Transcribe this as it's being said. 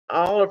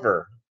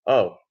Oliver.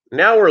 Oh,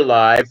 now we're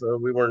live.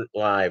 We weren't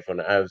live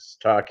when I was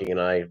talking, and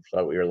I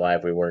thought we were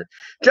live. We weren't.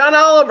 John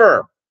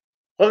Oliver.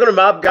 Welcome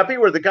to Mobb Guppy,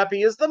 where the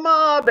Guppy is the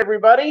mob,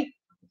 everybody.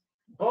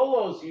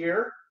 Bolo's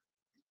here.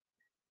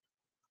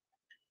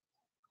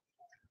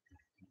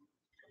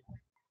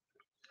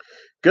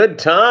 Good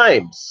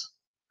times.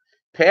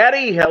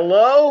 Patty,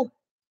 hello.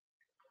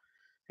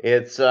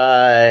 It's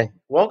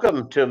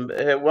welcome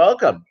to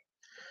welcome.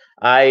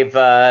 I've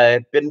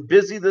been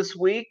busy this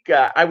week.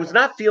 I was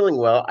not feeling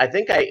well. I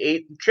think I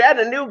ate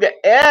Chattanooga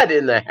Ed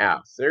in the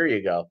house. There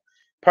you go.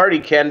 Party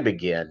can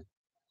begin.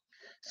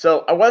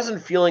 So I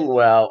wasn't feeling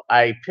well.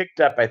 I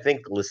picked up, I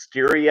think,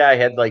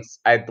 listeria.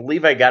 I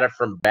believe I got it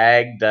from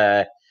bagged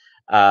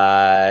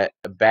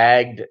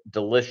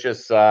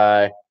delicious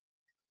um,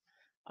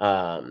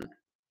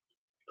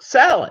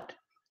 salad.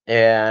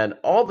 And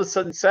all of a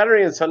sudden,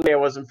 Saturday and Sunday, I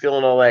wasn't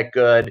feeling all that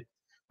good.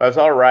 I was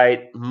all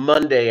right.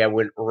 Monday, I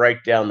went right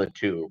down the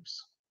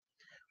tubes.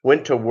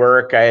 Went to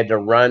work. I had to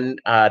run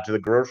to the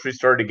grocery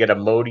store to get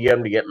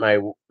Imodium to get my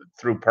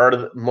through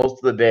most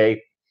of the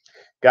day.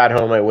 Got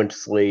home. I went to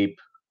sleep.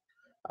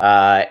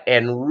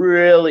 And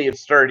really have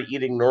started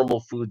eating normal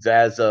foods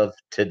as of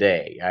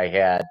today. I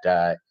had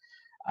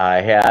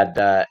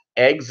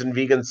eggs and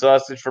vegan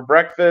sausage for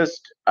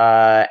breakfast,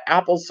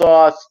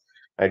 applesauce.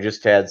 I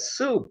just had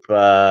soup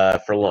for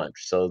lunch.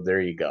 So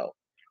there you go.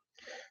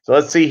 So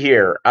let's see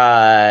here.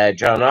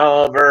 John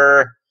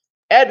Oliver,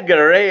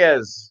 Edgar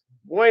Reyes,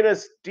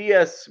 Buenos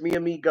dias, mi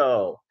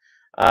amigo.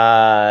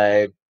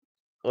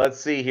 Let's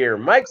see here.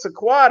 Mike's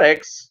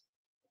Aquatics.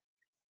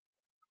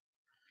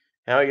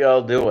 How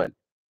y'all doing?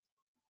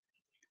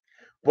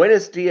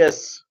 Buenos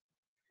dias,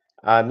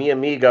 mi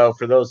amigo,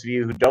 for those of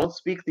you who don't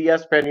speak the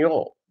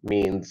Espanol,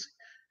 means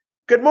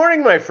good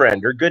morning, my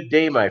friend, or good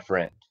day, my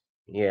friend.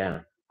 Yeah.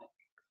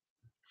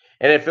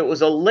 And if it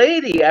was a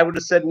lady, I would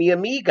have said mi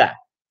amiga.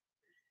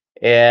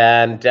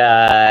 And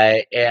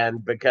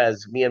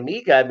because mi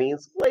amiga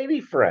means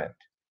lady friend.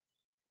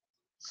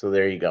 So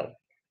there you go.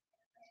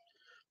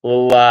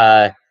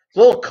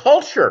 Little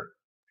culture.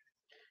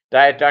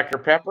 Diet Dr.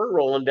 Pepper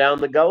rolling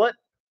down the gullet.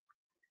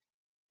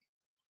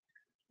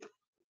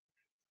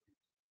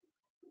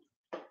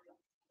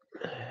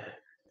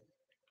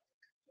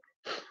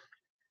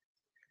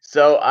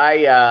 So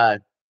I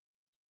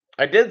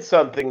did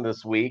something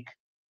this week.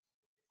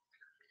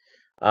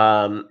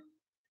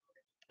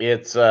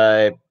 It's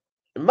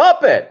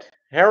Muppet.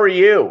 How are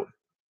you?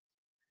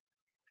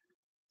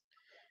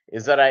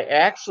 Is that I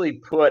actually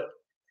put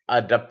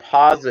a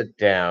deposit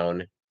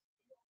down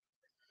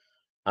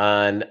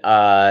on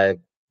my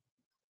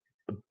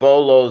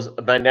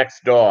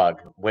next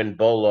dog, when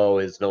Bolo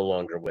is no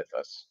longer with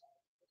us.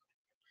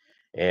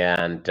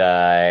 And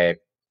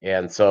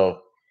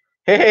so,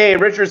 hey,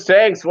 Richard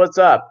Stanks, what's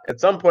up? At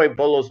some point,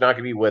 Bolo's not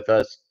going to be with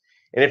us.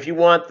 And if you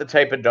want the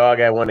type of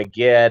dog I want to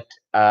get,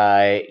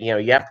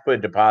 you have to put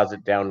a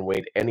deposit down and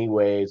wait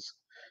anyways.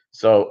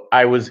 So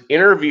I was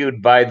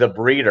interviewed by the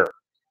breeder.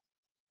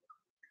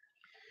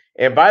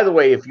 And by the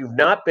way, if you've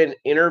not been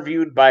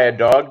interviewed by a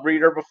dog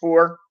breeder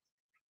before,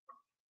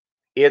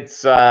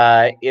 it's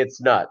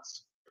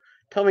nuts.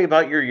 Tell me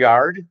about your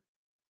yard.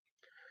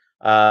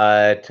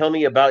 Tell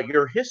me about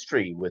your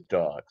history with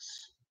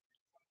dogs.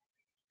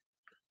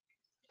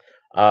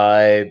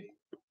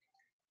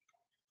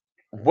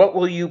 What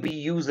will you be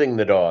using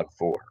the dog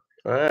for?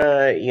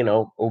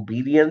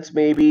 Obedience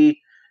maybe.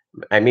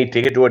 I may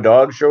take it to a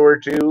dog show or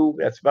two.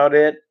 That's about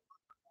it.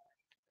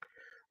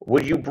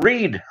 Would you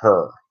breed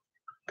her?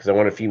 Because I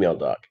want a female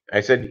dog. I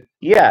said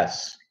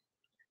yes.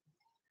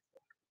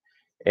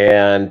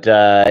 And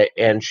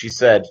she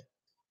said,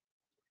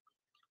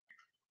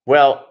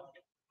 well,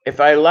 if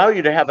I allow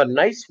you to have a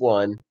nice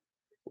one,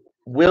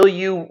 will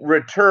you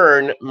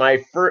return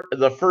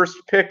the first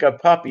pick of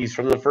puppies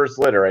from the first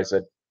litter? I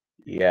said,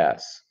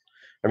 yes.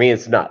 I mean,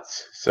 it's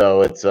nuts.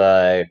 So it's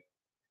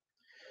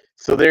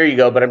so there you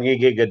go. But I'm gonna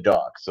get a good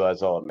dog, so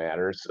that's all that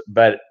matters.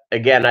 But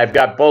again, I've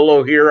got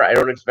Bolo here. I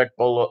don't expect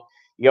Bolo.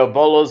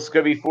 Bolo's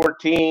gonna be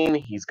 14.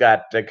 He's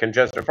got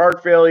congestive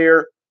heart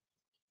failure.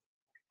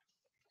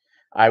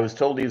 I was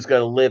told he was going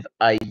to live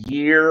a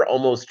year,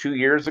 almost 2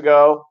 years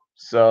ago.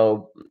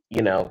 So,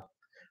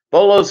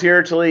 Bolo's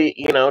here till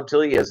he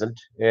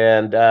isn't.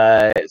 And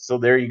so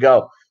there you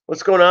go.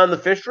 What's going on in the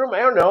fish room?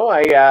 I don't know.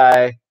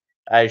 I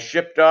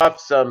shipped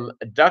off some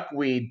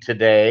duckweed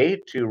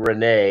today to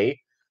Renee.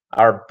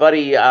 Our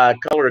buddy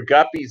Color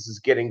Guppies is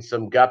getting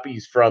some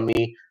guppies from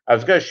me. I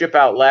was going to ship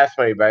out last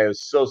Monday, but I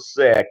was so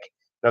sick.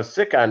 I was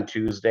sick on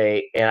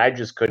Tuesday, and I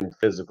just couldn't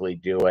physically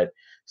do it.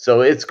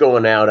 So it's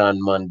going out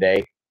on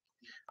Monday.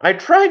 I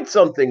tried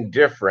something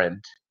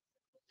different,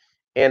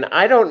 and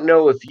I don't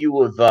know if you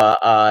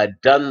have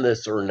done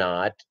this or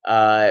not.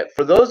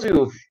 For those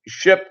who've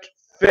shipped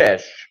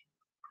fish,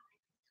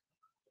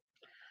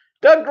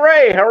 Doug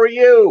Gray, how are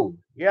you?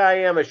 Yeah, I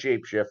am a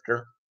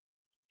shapeshifter.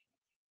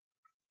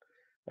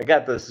 I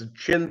got this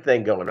chin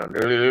thing going on.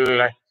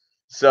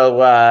 So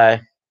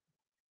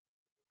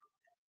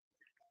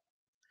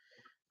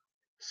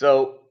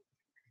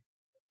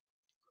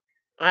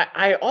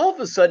I all of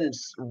a sudden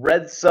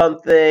read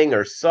something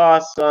or saw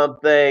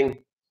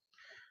something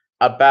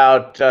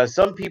about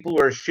some people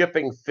who are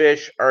shipping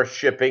fish are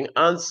shipping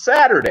on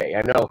Saturday.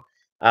 I know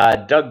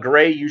Doug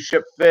Gray, you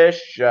ship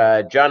fish.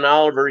 John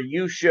Oliver,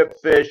 you ship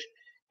fish.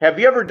 Have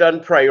you ever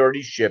done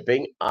priority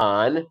shipping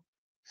on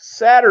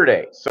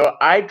Saturday? So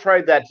I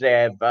tried that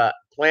today. I have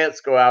plants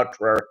go out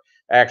to her,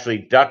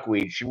 actually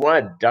duckweed. She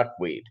wanted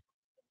duckweed.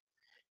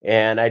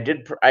 And I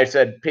did. I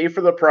said, pay for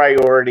the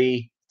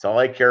priority. That's all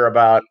I care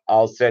about.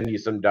 I'll send you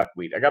some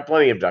duckweed. I got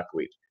plenty of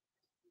duckweed.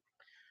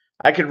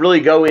 I could really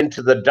go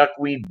into the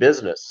duckweed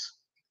business.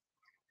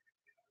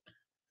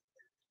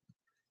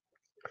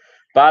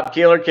 Bob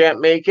Kaler can't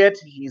make it.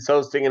 He's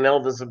hosting an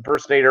Elvis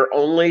impersonator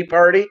only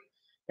party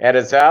at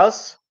his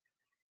house.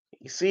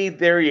 You see,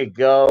 there you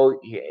go.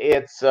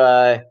 It's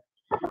and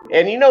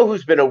you know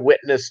who's been a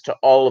witness to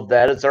all of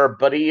that? It's our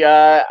buddy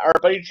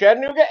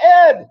Chattanooga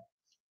Ed.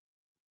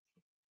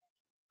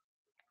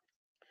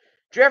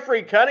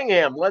 Jeffrey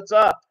Cunningham, what's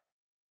up?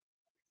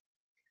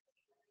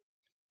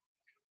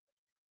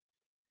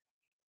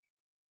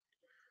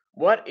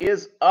 What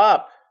is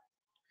up?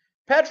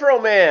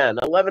 Petroman,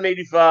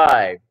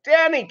 1185.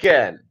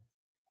 Dannykin.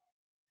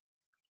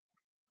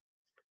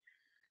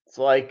 It's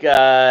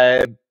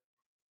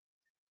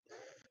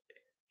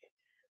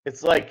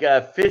like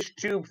Fish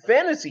Tube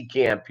Fantasy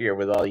Camp here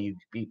with all you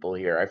people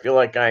here. I feel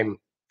like I'm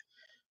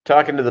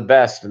talking to the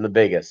best and the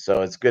biggest,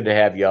 so it's good to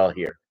have you all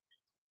here.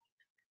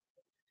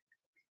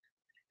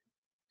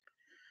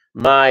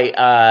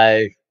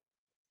 My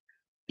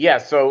yeah,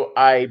 so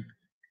I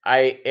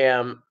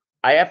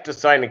have to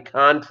sign a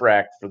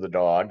contract for the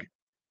dog.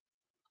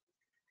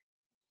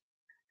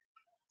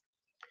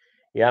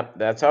 Yep,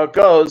 that's how it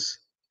goes.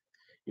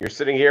 You're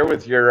sitting here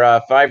with your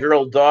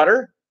 5-year-old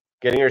daughter,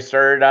 getting her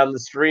started on the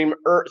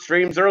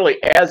streams early,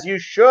 as you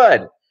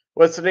should.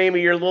 What's the name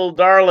of your little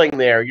darling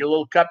there? Your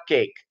little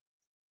cupcake?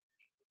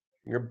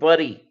 Your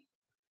buddy?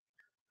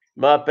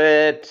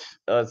 Muppet.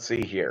 Let's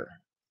see here.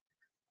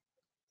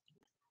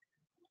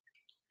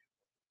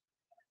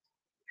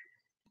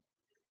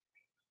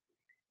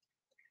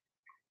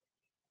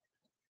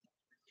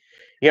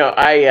 You know,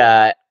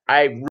 I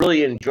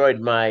really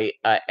enjoyed my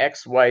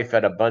ex-wife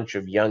had a bunch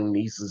of young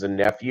nieces and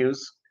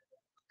nephews,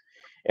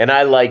 and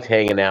I liked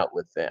hanging out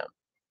with them.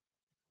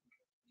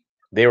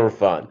 They were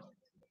fun.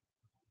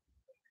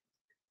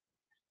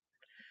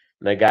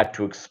 And I got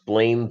to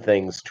explain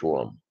things to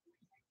them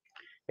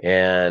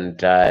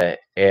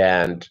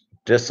and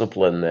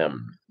discipline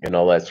them and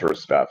all that sort of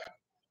stuff.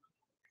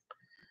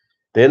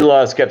 The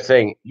in-laws kept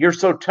saying, "You're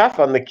so tough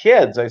on the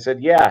kids." I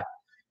said, "Yeah,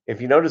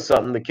 if you notice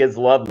something, the kids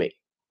love me."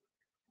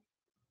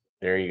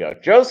 There you go.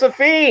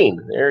 Josephine,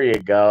 there you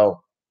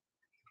go.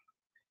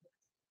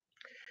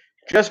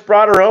 Just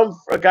brought her home.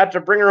 Got to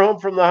bring her home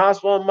from the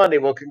hospital on Monday.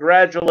 Well,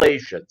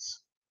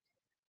 congratulations.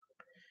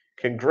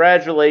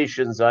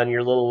 Congratulations on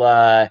your little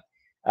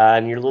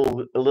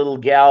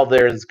gal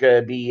there is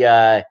going to be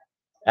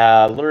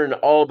learn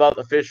all about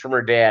the fish from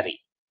her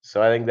daddy.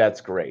 So I think that's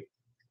great.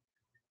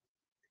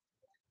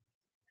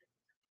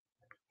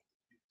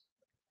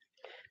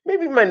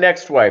 Maybe my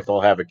next wife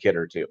will have a kid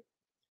or two.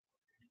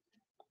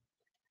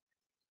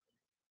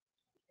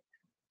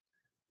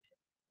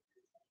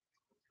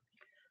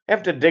 I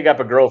have to dig up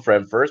a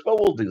girlfriend first, but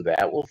we'll do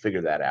that. We'll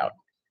figure that out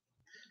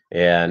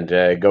and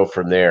go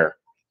from there.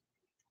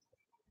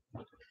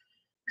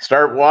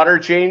 Start water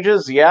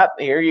changes. Yep,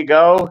 here you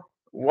go.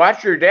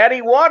 Watch your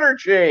daddy water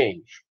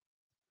change.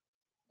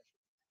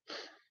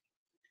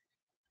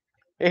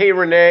 Hey,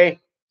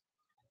 Renee.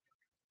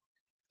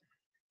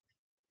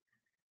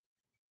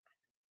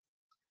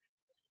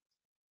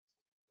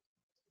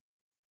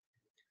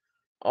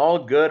 All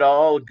good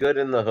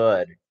in the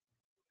hood.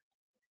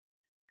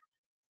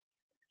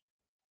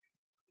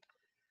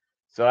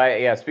 So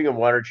speaking of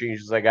water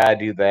changes, I gotta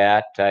do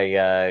that.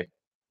 I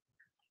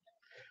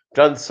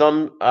done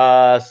some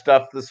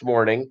stuff this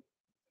morning.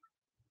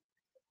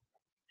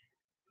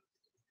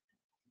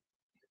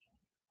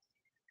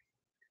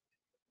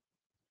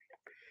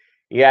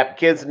 Yep,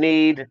 kids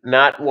need,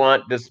 not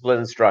want, discipline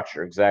and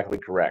structure. Exactly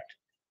correct.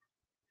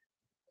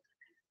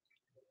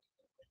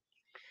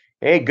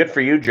 Hey, good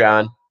for you,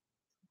 John.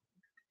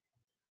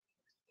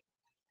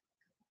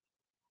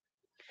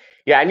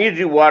 Yeah, I need to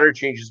do water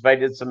changes, but I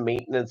did some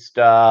maintenance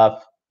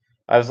stuff.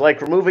 I was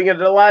like removing a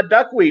lot of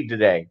duckweed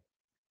today.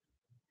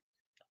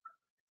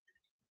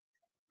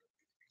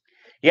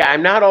 Yeah,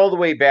 I'm not all the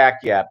way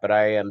back yet, but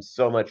I am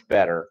so much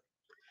better.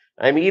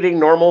 I'm eating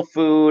normal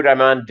food.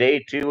 I'm on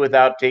day 2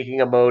 without taking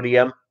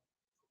Imodium.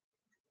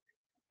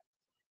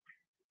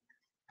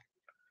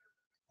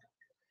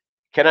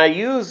 Can I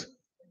use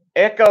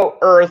Echo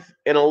Earth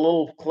in a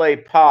little clay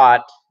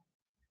pot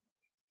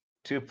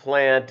to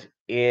plant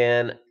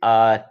in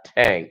a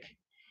tank?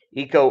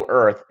 Eco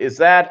Earth. Is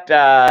that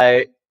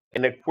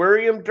an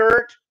aquarium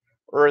dirt,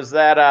 or is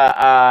that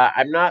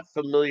I'm not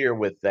familiar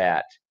with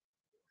that.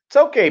 It's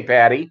okay,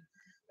 Patty.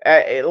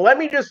 Let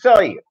me just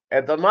tell you,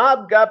 at the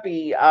Mobb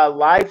Guppy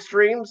live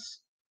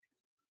streams,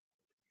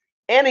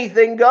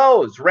 anything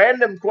goes.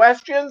 Random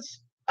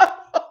questions.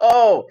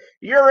 Oh,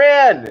 you're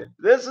in.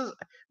 This is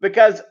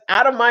because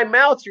out of my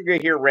mouth you're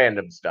gonna hear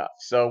random stuff.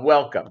 So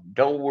welcome.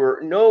 Don't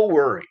worry. No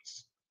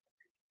worries.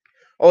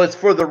 Oh, it's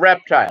for the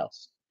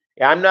reptiles.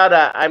 Yeah, I'm not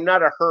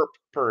a herp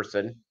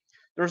person.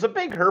 There was a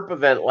big herp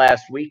event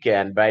last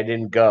weekend, but I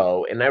didn't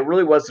go, and I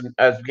really wasn't.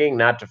 I was beginning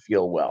not to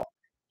feel well.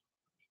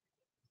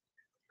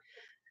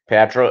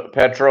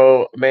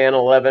 Petro Man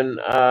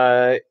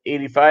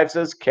 1185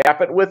 says,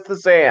 "Cap it with the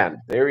sand."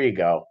 There you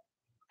go.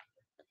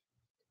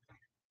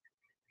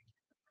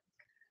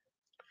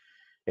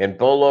 And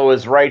Bolo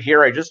is right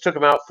here. I just took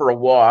him out for a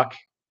walk.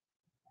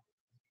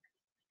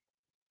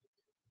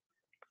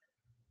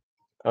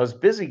 I was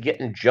busy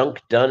getting junk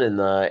done in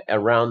the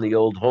around the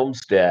old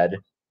homestead,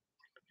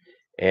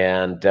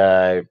 and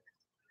I've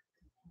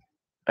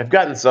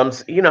gotten some.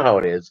 You know how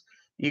it is.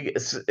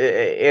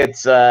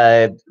 It's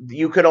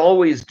you can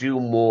always do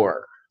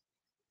more.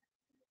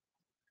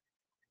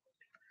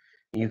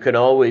 You can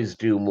always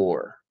do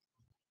more.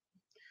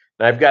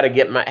 And I've got to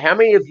get my. How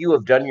many of you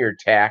have done your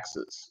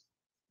taxes?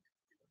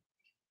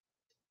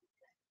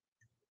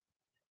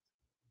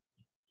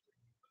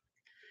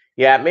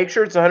 Yeah, make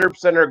sure it's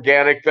 100%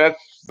 organic.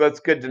 That's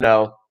good to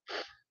know.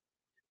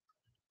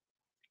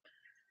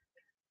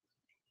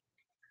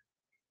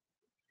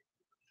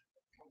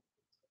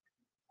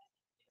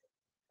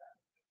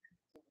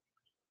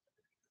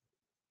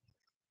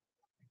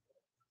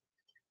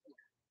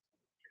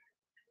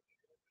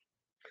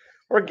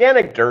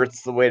 Organic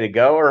dirt's the way to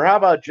go. Or how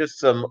about just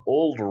some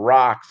old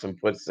rocks and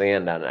put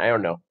sand on it? I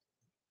don't know.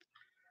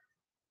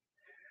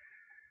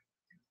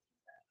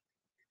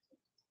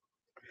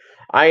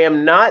 I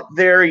am not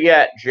there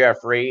yet,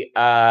 Jeffrey.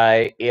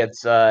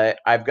 It's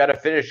I've got to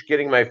finish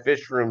getting my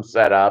fish room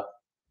set up.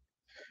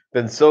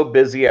 Been so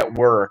busy at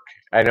work.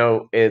 I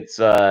know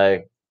it's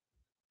I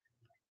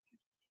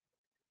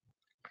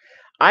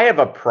have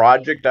a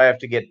project I have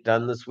to get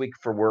done this week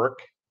for work,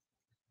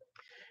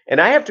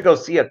 and I have to go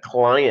see a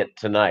client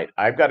tonight.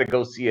 I've got to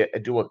go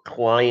do a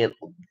client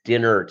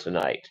dinner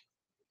tonight.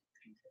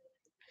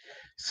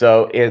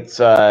 So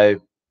it's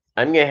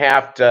I'm gonna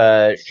have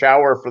to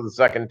shower for the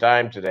second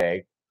time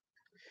today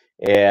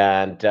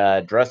and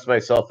dress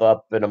myself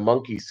up in a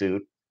monkey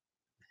suit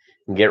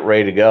and get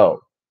ready to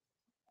go.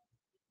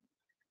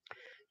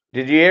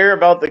 Did you hear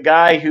about the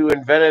guy who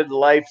invented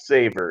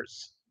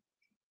lifesavers?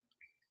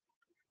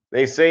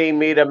 They say he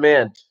made a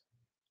mint.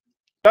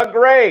 Doug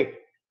Gray,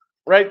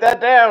 write that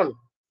down.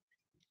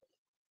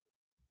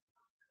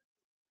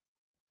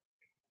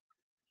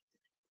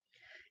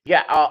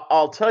 Yeah,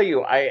 I'll tell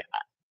you,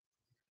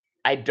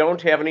 I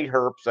don't have any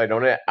herps.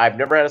 I've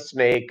never had a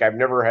snake. I've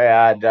never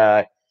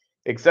had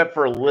except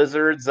for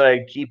lizards that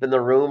I keep in the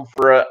room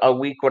for a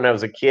week when I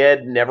was a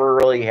kid. Never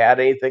really had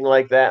anything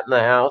like that in the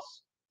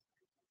house.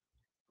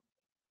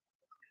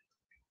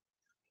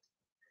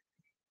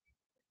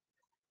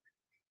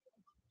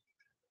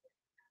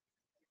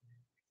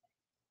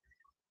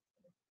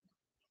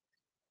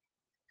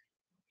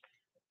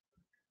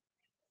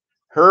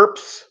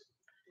 Herps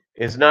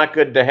is not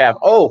good to have.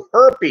 Oh,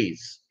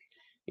 herpes.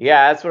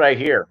 Yeah, that's what I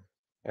hear.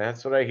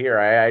 That's what I hear.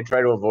 I try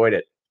to avoid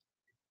it.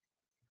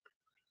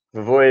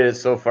 Avoided it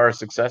so far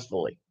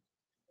successfully.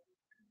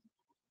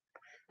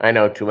 I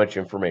know too much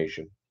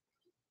information.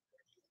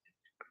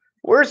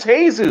 Where's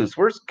Jesus?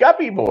 Where's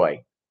Guppy Boy?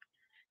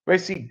 Do I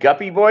see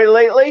Guppy Boy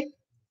lately?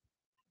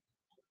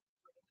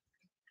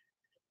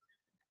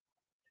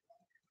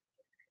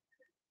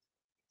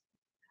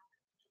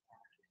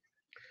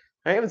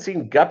 I haven't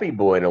seen Guppy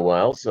Boy in a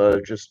while,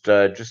 so just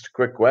a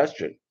quick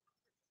question.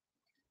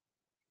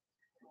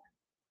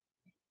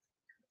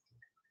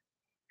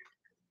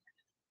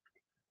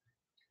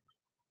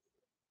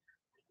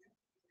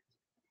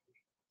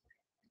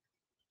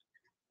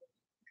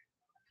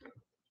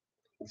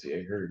 Let's see,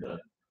 I heard.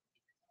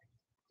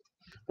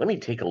 Let me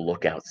take a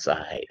look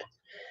outside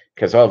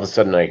because all of a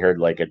sudden I heard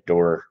like a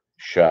door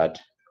shut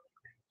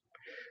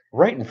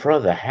right in front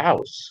of the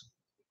house.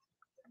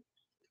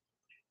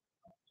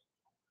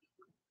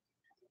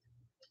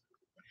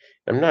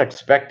 I'm not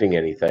expecting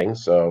anything,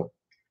 so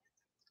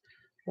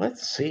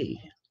let's see.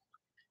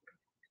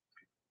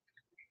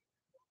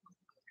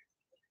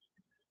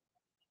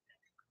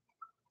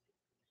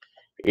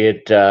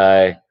 It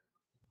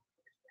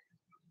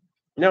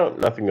no,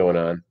 nothing going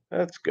on.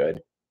 That's good.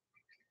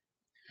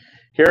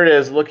 Here it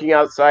is, looking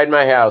outside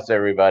my house,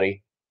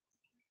 everybody.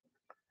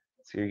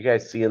 So you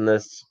guys seeing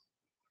this?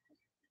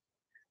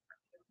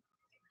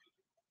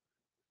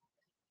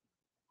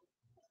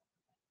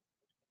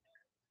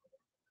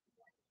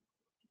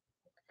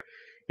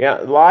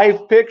 Yeah,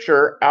 live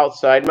picture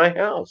outside my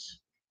house.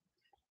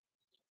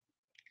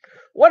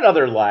 What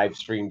other live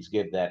streams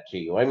give that to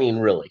you? I mean,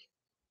 really.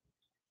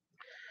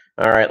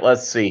 All right,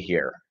 let's see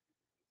here.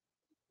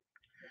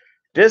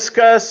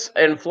 Discus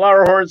and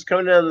flower horns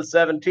coming in on the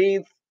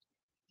 17th.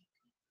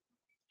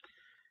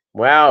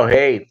 Wow,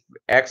 hey,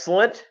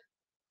 excellent.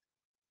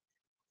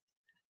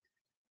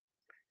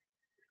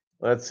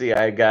 Let's see,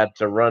 I got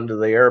to run to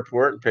the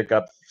airport and pick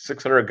up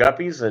 600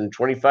 guppies and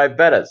 25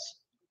 bettas.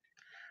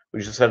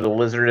 We just had a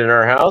lizard in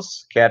our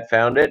house. Cat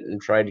found it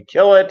and tried to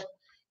kill it.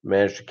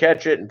 Managed to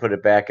catch it and put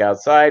it back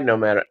outside.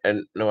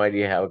 No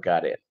idea how it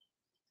got in.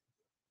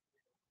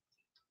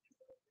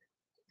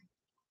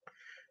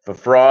 The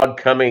frog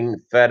coming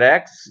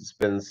FedEx. It's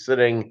been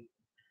sitting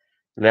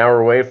an hour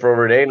away for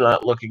over a day,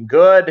 not looking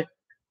good.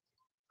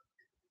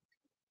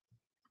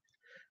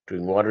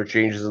 Doing water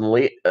changes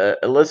and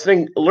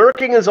listening.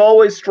 Lurking is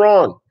always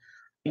strong.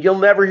 You'll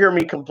never hear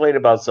me complain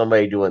about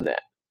somebody doing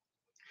that.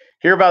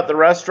 Hear about the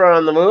restaurant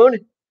on the moon?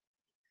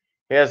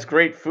 It has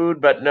great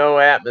food, but no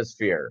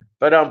atmosphere.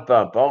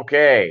 Ba-dum-bump.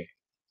 Okay.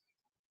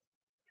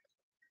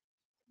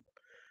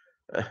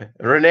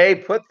 Renee,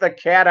 put the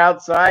cat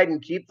outside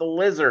and keep the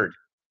lizard.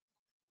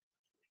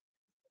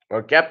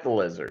 Or kept the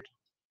lizard.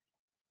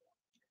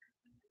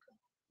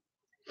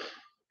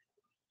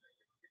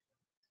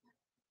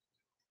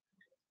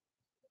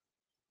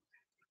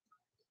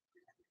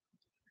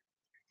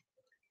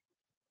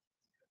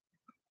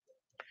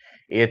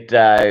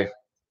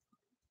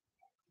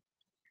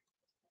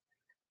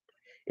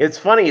 It's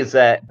funny is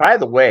that, by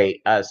the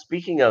way,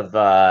 speaking of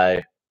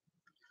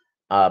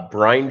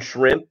brine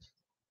shrimp,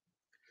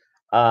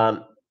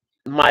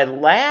 my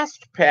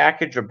last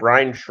package of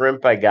brine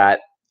shrimp I got,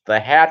 the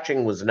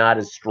hatching was not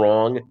as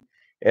strong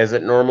as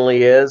it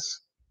normally is.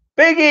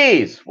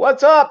 Biggies,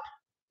 what's up?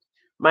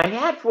 My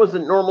hatch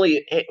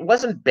it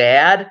wasn't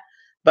bad,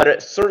 but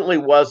it certainly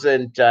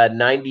wasn't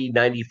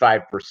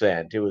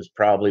 95%. It was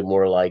probably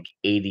more like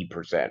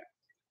 80%.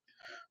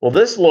 Well,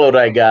 this load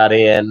I got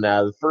in,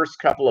 the first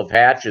couple of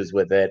hatches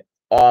with it,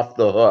 off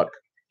the hook.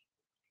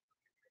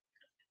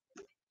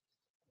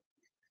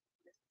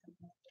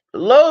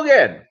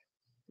 Logan,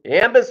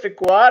 Ambus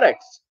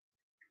Aquatics.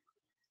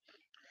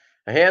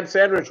 A ham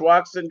sandwich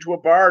walks into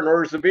a bar and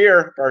orders a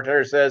beer.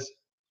 Bartender says,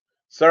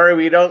 "Sorry,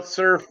 we don't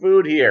serve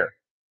food here."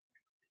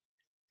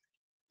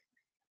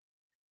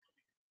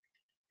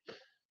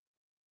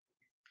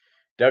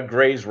 Doug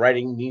Gray's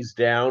writing these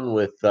down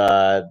with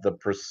the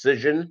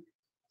precision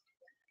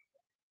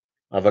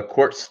of a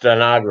court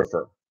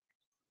stenographer.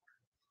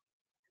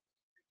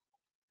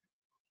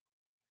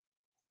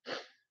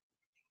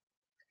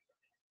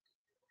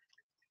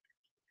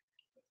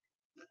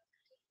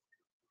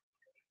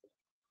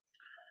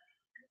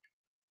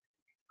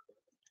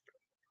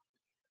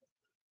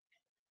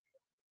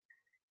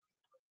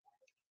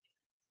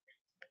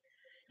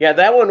 Yeah,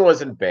 that one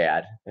wasn't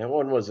bad. That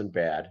one wasn't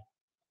bad.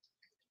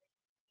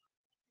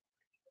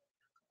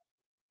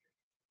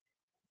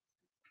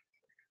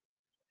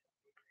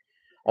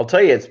 I'll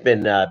tell you, it's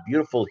been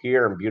beautiful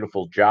here in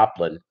beautiful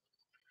Joplin.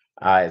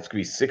 It's going to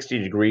be 60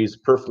 degrees,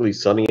 perfectly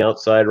sunny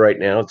outside right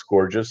now. It's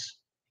gorgeous.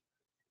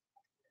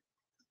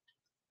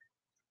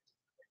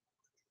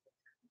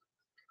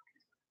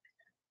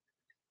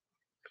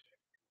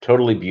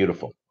 Totally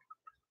beautiful.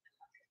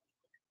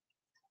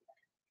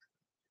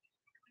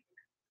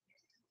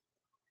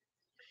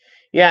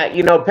 Yeah,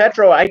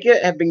 Petro,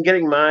 have been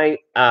getting my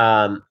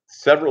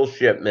several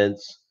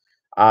shipments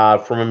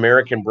from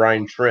American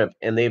brine shrimp,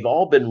 and they've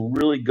all been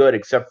really good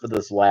except for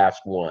this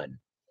last one.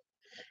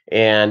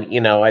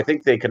 And I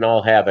think they can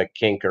all have a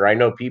kinker. I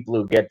know people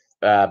who get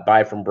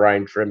buy from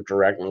brine shrimp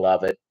direct and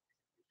love it.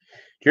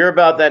 Hear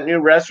about that new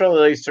restaurant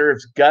that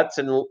serves guts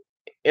and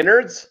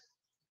innards?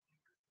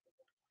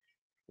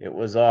 It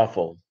was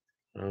awful.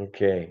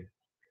 Okay.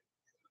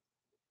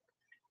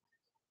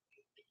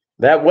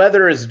 That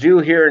weather is due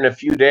here in a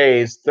few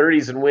days.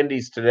 30s and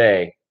windies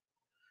today.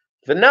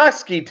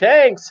 Vinoski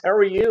Tanks, how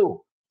are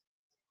you?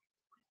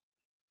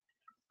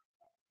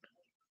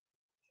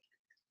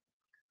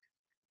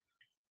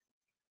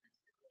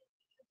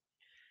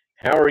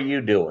 How are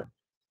you doing?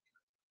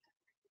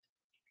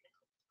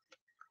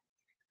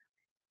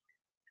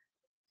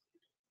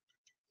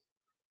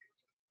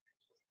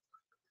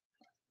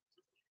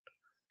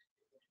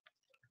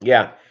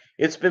 Yeah,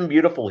 it's been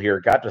beautiful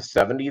here. Got to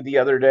 70 the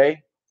other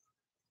day.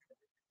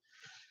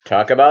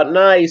 Talk about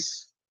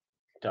nice.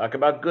 Talk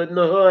about good in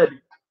the hood.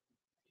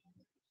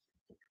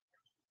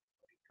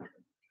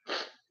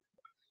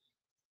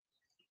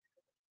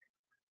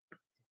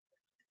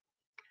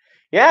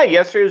 Yeah,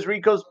 yesterday was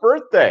Rico's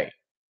birthday.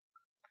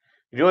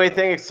 You do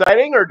anything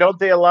exciting, or don't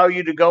they allow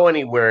you to go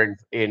anywhere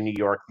in New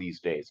York these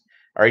days?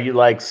 Are you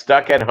like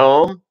stuck at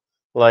home,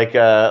 like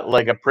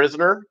a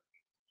prisoner?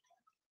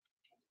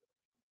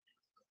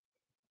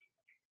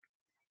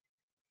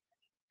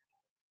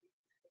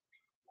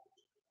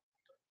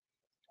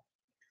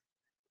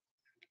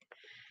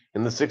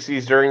 In the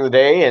 60s during the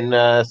day in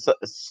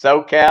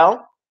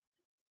SoCal?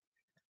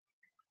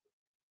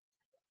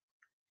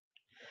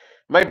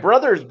 My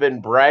brother's been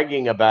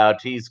bragging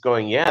about, he's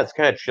going, yeah, it's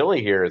kind of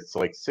chilly here. It's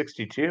like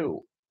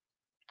 62.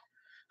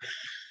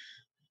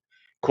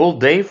 Cool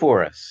day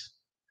for us.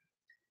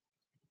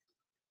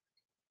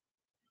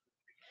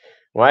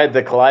 Why did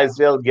the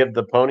Clydesdale give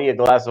the pony a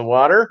glass of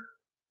water?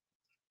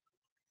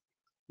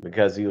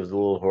 Because he was a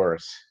little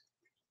hoarse.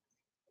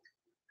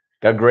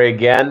 Doug Gray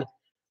again,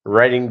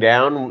 writing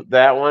down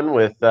that one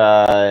with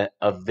a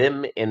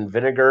vim and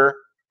vinegar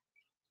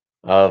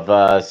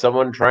of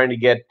someone trying to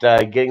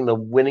getting the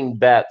winning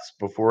bets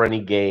before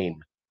any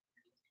game.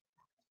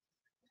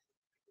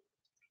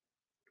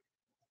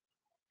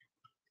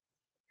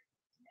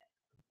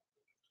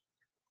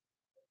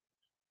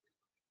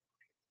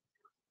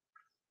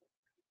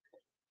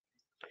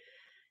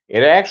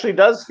 It actually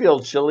does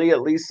feel chilly,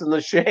 at least in the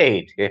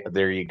shade. Yeah,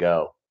 there you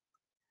go.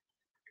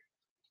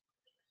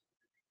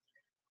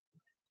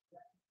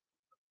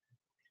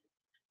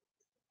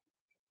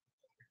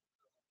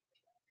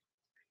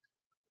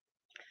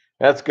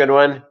 That's a good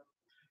one.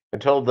 I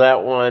told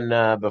that one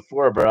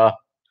before, bro.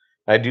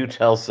 I do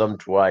tell some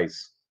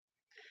twice.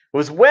 It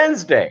was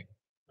Wednesday.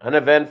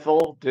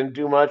 Uneventful. Didn't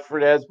do much for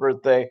Dad's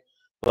birthday.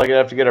 Lucky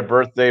enough to get a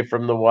birthday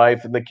from the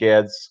wife and the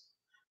kids.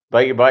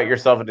 But you bought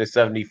yourself a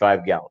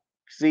 75 gallon.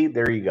 See,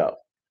 there you go.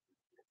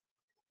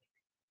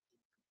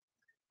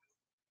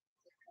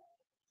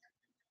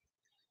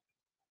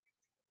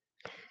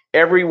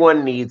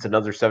 Everyone needs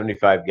another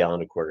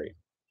 75-gallon aquarium.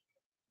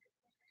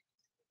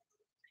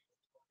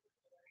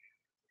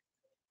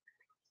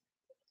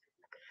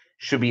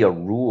 Should be a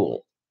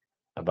rule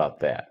about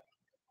that.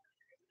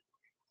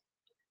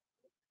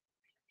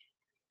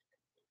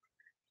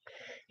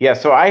 Yeah,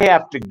 so I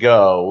have to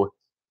go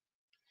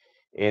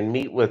and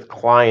meet with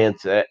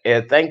clients.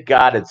 And thank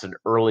God it's an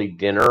early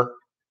dinner.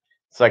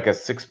 It's like a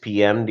 6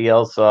 p.m.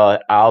 deal, so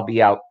I'll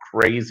be out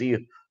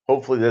crazy.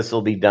 Hopefully, this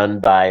will be done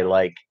by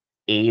like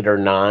 8 or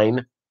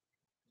 9.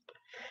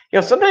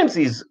 Sometimes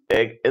these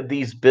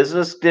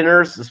business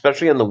dinners,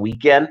 especially on the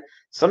weekend,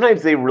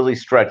 sometimes they really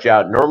stretch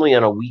out. Normally,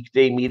 on a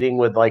weekday meeting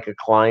with like a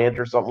client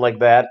or something like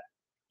that,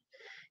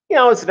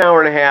 it's an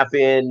hour and a half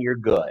in, you're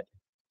good.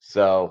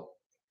 So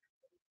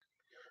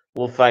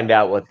we'll find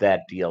out what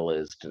that deal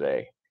is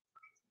today.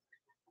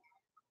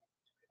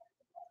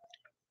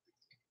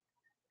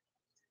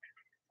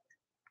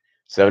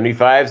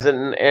 75s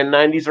and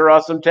 90s are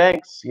awesome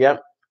tanks.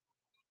 Yep.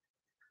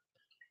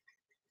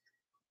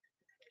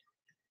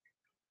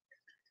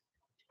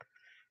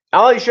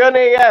 Ali Shun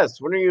AS,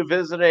 when are you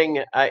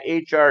visiting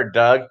HR,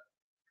 Doug?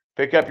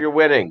 Pick up your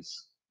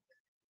winnings.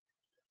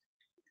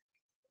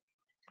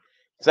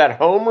 Is that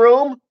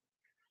homeroom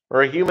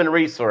or human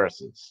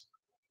resources?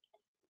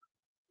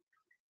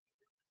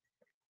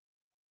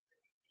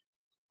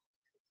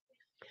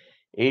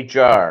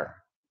 HR.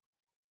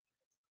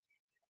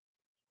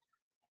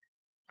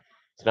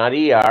 It's not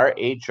ER,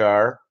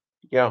 HR.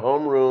 Yeah,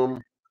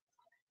 homeroom.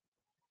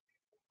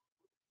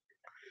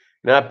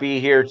 Not be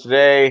here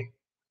today.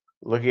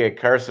 Looking at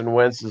Carson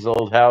Wentz's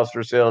old house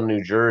for sale in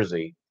New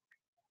Jersey.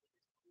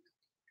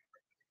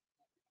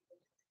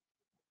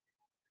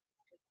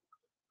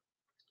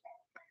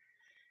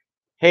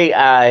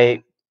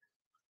 Hey,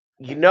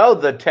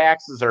 the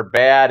taxes are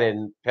bad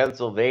in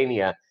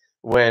Pennsylvania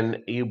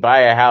when you buy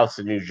a house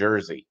in New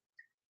Jersey.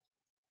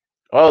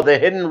 Oh, the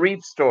hidden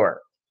REIT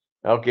store.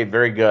 Okay,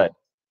 very good.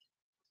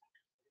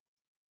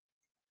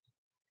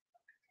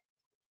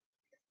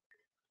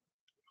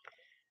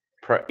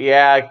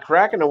 Yeah,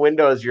 cracking a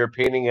window as you're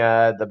painting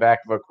the back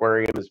of an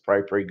aquarium is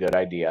probably a pretty good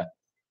idea.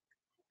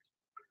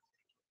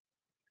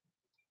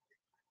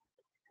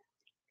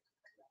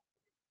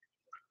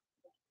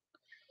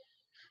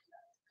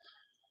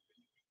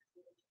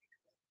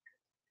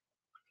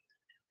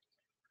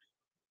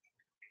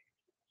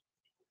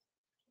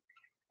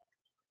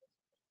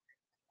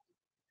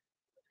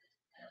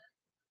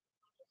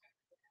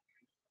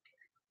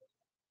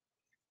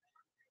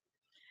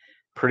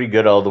 Pretty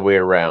good all the way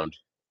around.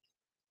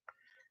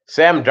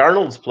 Sam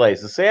Darnold's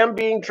place. Is Sam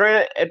being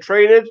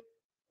traded?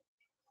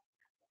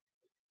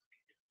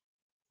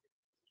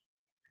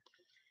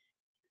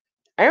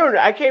 I don't know.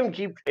 I can't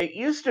keep. It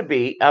used to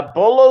be.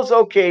 Bolo's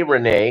okay,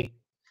 Renee.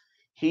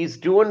 He's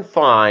doing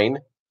fine.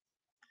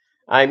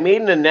 I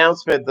made an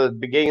announcement at the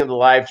beginning of the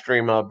live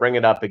stream. I'll bring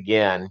it up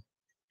again.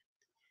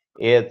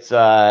 It's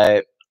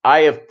I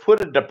have put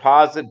a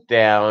deposit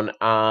down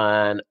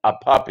on a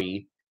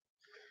puppy,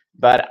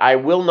 but I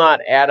will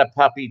not add a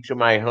puppy to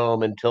my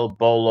home until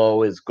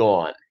Bolo is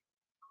gone.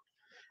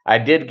 I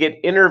did get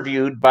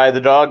interviewed by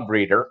the dog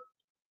breeder,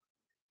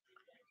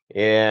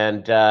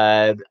 and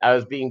I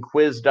was being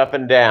quizzed up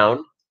and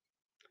down.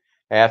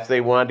 Asked if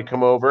they wanted to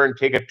come over and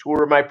take a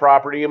tour of my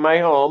property and my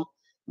home,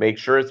 make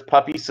sure it's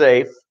puppy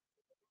safe.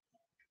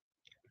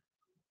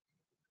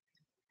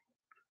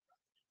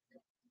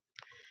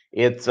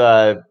 It's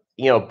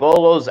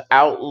Bolo's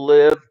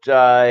outlived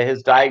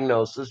his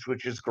diagnosis,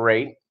 which is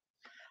great.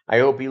 I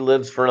hope he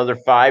lives for another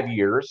 5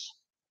 years.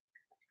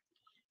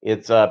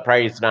 It's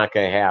probably it's not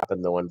going to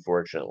happen though,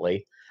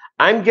 unfortunately.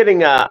 I'm going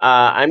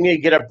to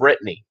get a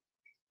Brittany.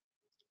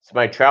 It's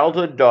my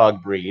childhood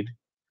dog breed,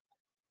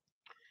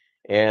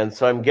 and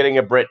so I'm getting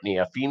a Brittany,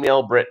 a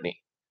female Brittany.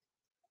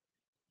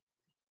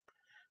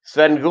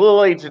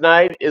 Svengoolie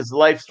tonight is the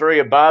life story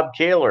of Bob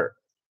Kaler,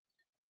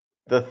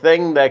 the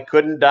thing that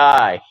couldn't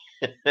die.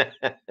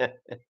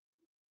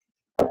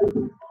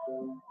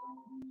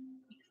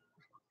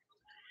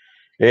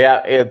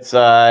 Yeah,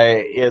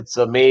 it's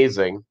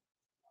amazing.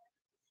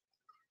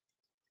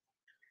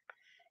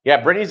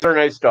 Yeah, Brittany's our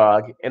nice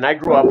dog, and I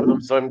grew up with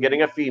them, so I'm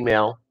getting a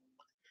female.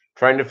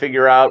 Trying to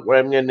figure out what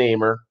I'm going to name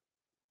her.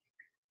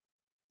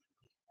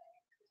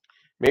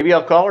 Maybe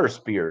I'll call her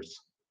Spears.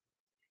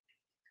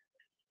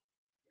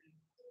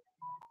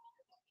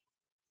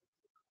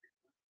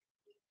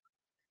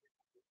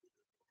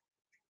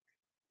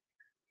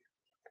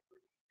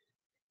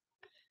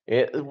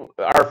 It,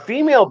 our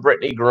female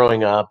Brittany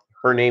growing up,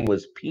 her name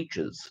was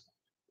Peaches.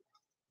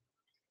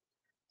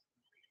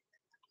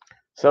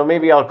 So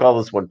maybe I'll call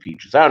this one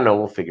Peaches. I don't know.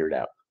 We'll figure it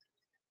out.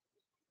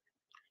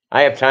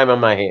 I have time on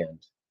my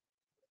hands.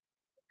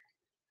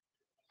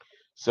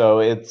 So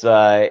it's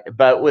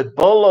but with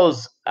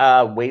Bolo's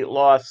weight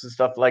loss and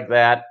stuff like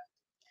that,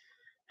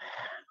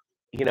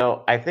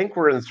 I think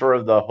we're in sort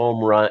of the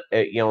home run,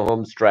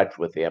 home stretch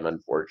with him.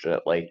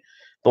 Unfortunately,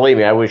 believe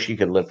me, I wish he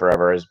could live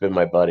forever. Has been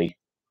my buddy.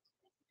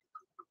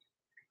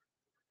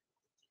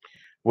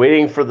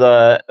 Waiting for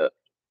the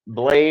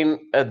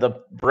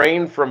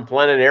brain from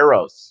Planet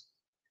Eros.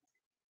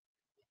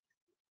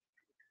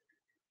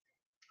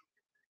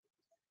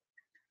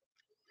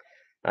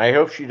 I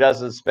hope she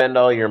doesn't spend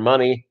all your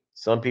money.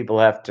 Some people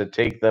have to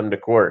take them to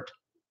court.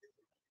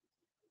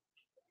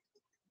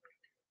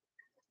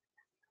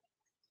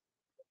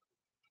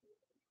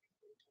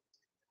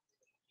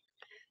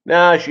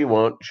 Nah, she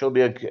won't. She'll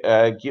be a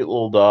cute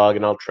little dog,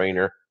 and I'll train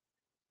her,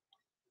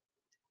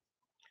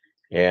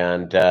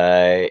 and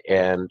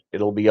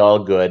it'll be all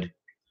good.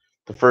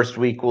 The first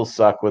week will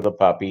suck with a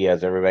puppy,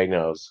 as everybody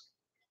knows,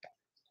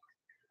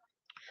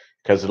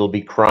 because it'll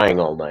be crying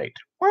all night.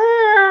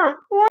 Wah,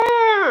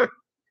 wah.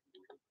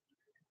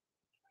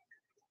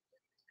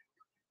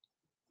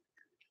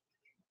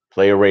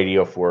 Play a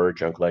radio for her,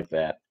 junk like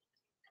that.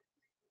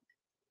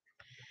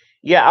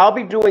 Yeah, I'll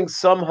be doing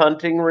some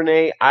hunting,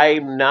 Renee.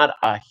 I'm not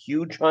a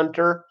huge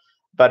hunter,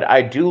 but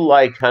I do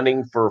like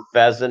hunting for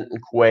pheasant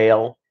and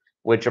quail,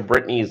 which a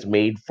Brittany is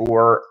made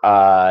for.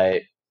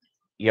 It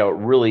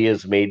really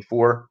is made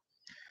for.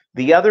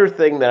 The other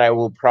thing that I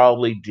will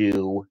probably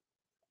do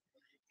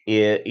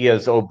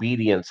is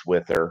obedience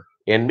with her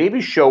and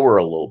maybe show her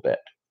a little bit.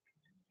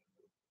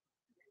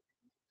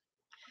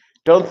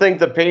 Don't think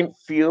the paint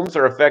fumes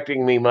are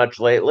affecting me much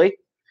lately,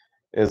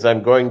 as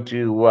I'm going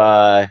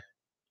to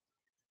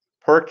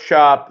pork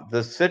chop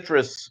the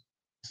citrus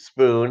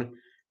spoon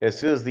as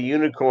soon as the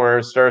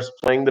unicorn starts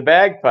playing the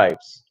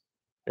bagpipes.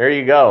 There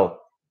you go.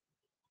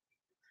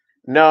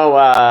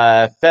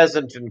 No,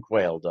 pheasant and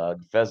quail,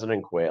 Doug. Pheasant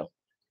and quail.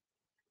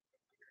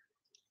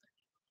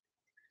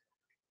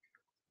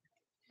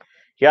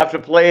 You have to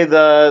play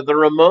the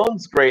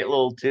Ramones' great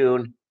little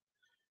tune.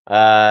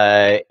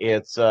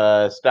 It's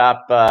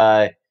stop.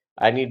 I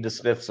need to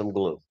sniff some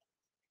glue.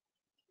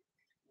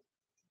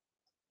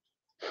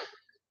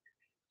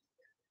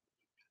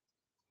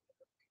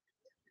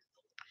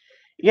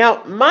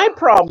 My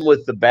problem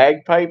with the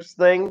bagpipes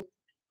thing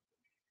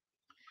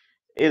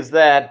is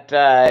that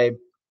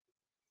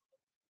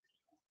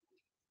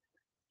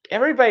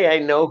everybody I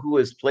know who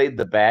has played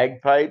the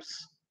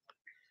bagpipes,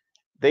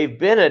 they've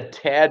been a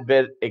tad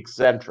bit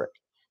eccentric.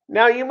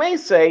 Now, you may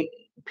say,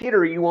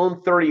 Peter, you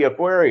own 30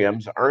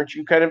 aquariums. Aren't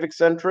you kind of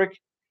eccentric?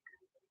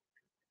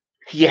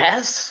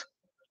 Yes.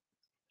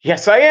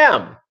 Yes, I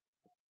am.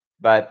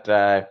 But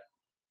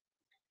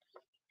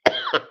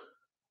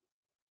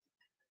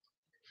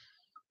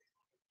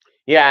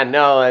yeah,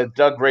 no,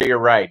 Doug Ray, you're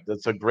right.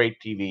 That's a great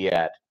TV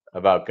ad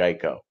about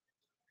Geico.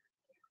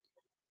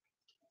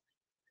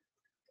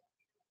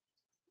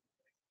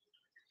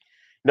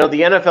 No,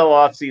 the NFL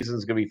offseason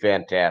is going to be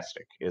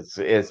fantastic.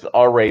 It's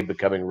already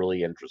becoming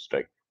really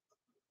interesting.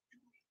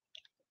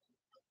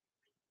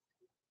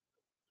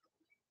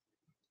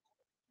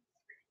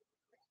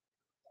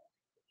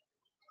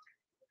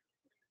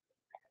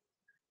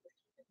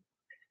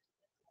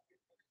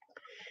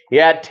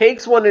 Yeah, it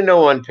takes one to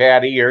know one,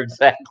 Patty. You're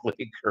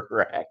exactly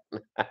correct.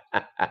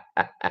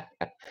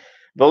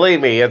 Believe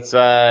me, it's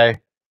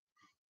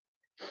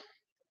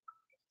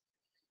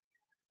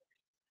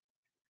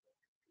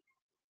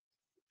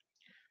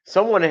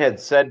someone had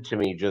said to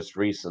me just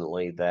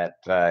recently that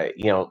that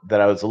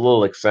I was a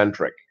little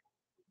eccentric,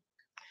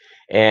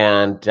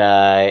 and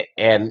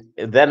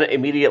then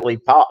immediately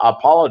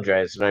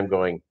apologized, and I'm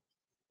going,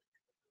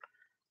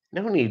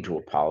 no need to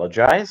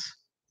apologize.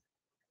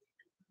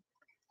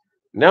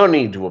 No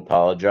need to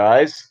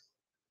apologize.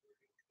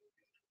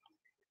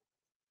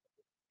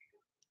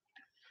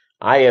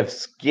 I have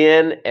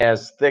skin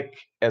as thick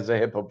as a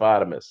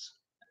hippopotamus.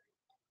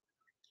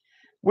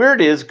 Weird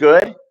is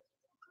good,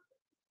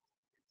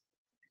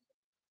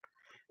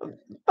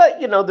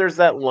 but there's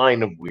that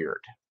line of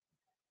weird.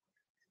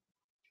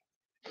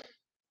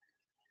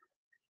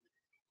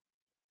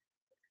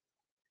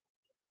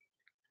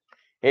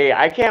 Hey,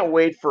 I can't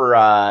wait for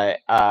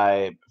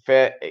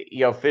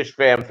Fish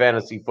Fam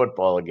Fantasy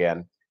Football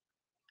again,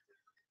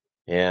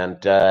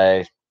 and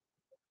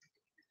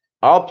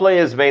I'll play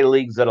as many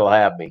leagues that'll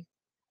have me.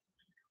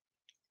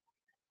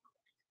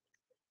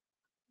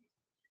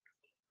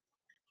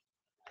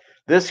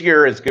 This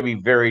year is going to be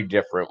very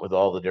different with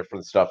all the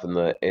different stuff in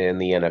the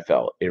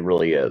NFL. It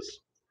really is.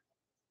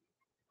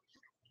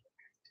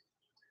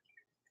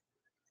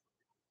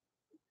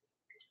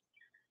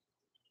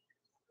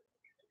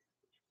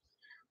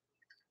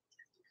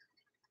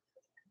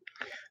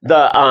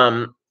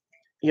 The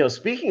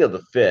speaking of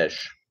the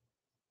fish,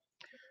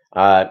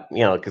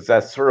 because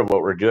that's sort of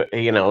what we're doing.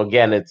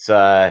 Again, it's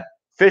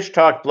fish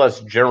talk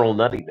plus general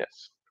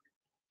nuttiness.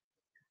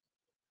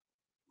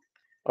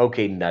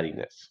 Okay,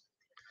 nuttiness.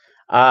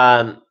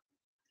 Um,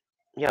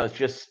 it's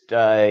just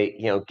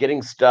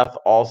getting stuff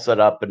all set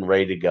up and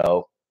ready to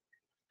go.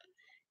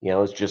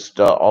 It's just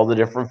all the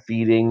different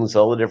feedings,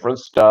 all the different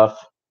stuff.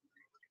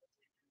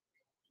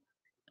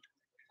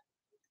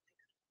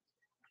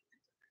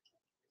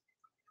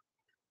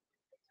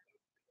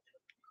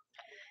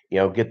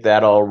 Get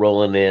that all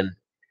rolling in.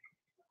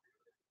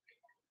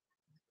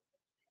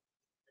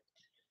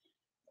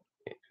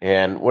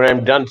 And when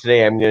I'm done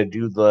today, I'm going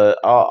to do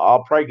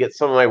I'll probably get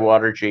some of my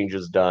water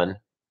changes done.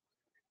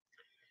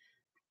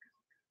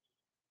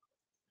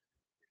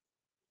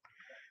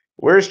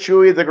 Where's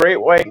Chewy the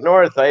Great White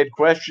North? I had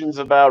questions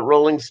about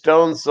Rolling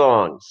Stone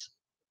songs.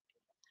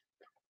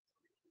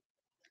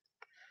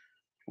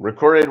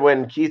 Recorded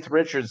when Keith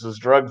Richards was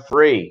drug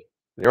free.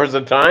 There was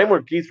a time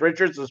where Keith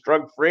Richards was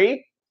drug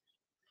free.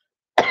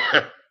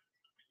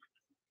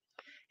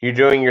 You're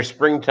doing your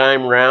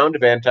springtime round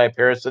of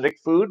anti-parasitic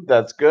food.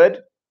 That's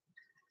good.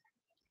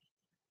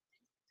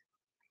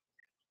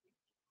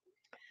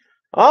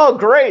 Oh,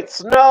 great.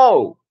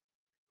 Snow.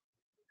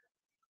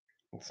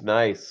 It's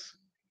nice.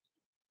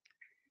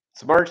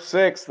 It's March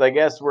 6th, I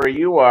guess, where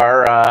you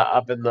are,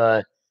 up in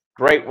the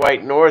Great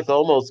White North,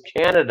 almost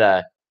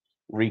Canada,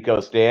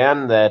 Rico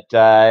Stan. This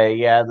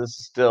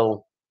is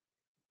still.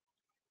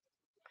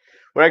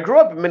 When I grew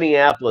up in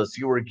Minneapolis,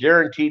 you were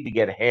guaranteed to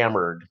get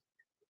hammered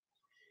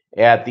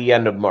at the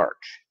end of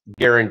March.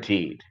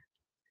 Guaranteed.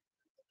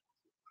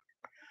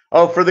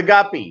 Oh, for the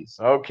Guppies.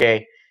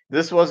 Okay.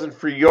 This wasn't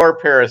for your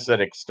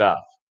parasitic stuff.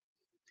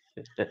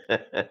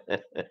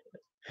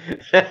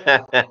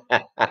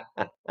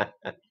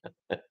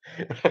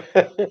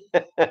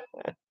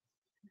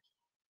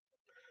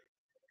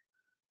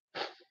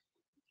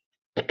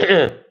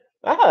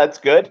 That's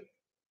good.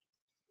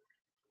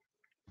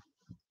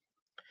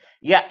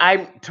 Yeah,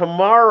 I'm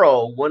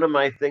tomorrow. One of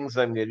my things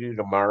I'm going to do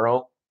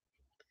tomorrow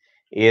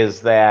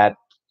is that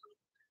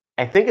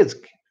I think it's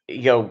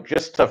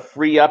just to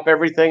free up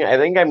everything. I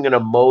think I'm going to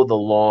mow the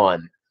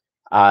lawn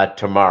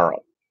tomorrow,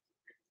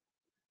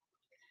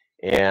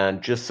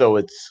 and just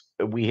so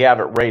we have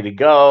it ready to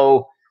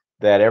go,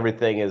 that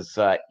everything is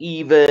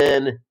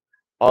even,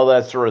 all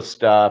that sort of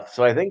stuff.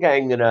 So I think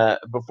I'm gonna,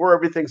 before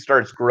everything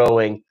starts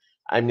growing,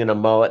 I'm gonna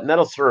mow it, and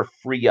that'll sort of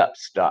free up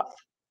stuff.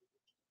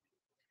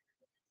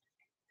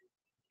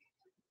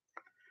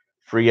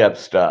 Free up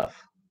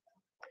stuff.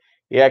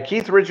 Yeah,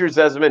 Keith Richards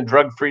hasn't been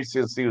drug free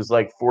since he was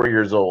like 4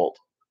 years old.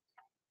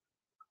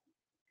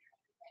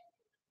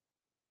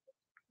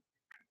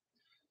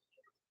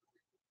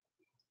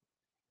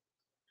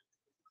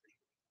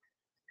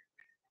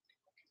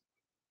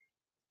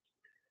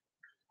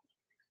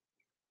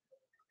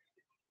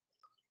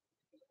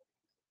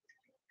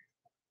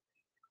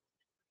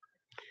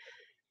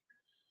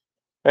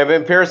 I've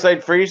been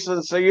parasite free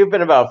since so you've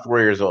been about 4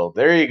 years old.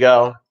 There you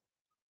go.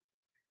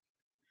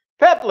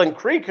 Peplin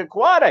Creek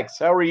Aquatics,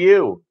 how are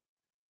you?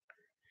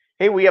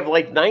 Hey, we have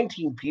like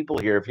 19 people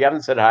here. If you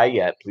haven't said hi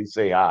yet, please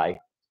say hi.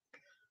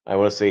 I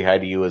want to say hi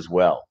to you as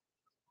well.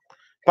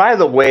 By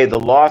the way, the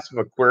loss of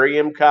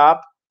Aquarium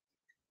Cop.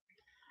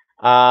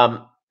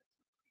 When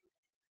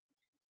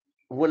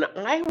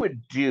I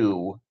would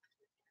do,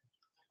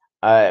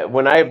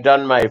 when I've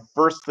done my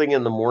first thing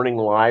in the morning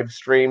live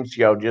streams,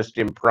 just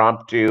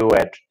impromptu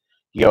at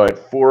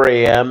 4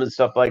 a.m. and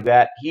stuff like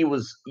that, he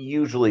was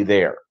usually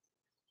there.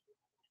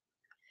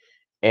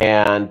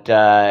 And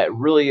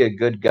really a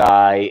good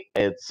guy.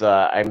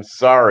 I'm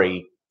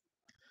sorry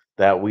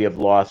that we have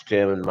lost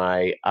him, and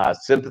my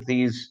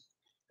sympathies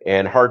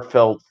and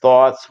heartfelt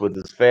thoughts with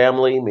his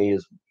family. May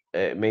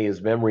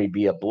his memory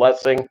be a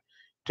blessing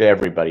to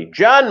everybody.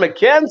 John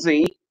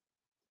McKenzie,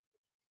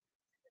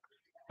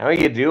 how are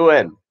you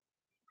doing?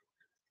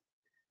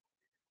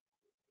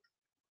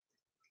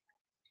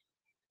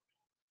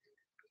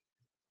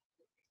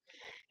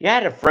 Yeah, I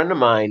had a friend of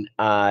mine.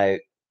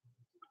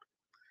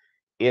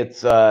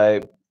 It's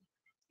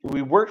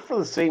We worked for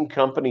the same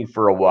company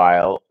for a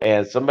while,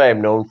 and somebody I've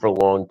known for a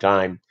long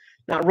time.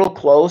 Not real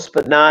close,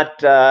 but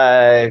not.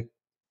 Yeah,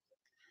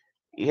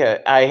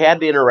 I had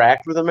to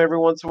interact with him every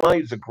once in a while.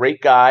 He was a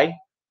great guy,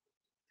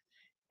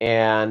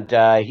 and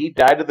he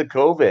died of the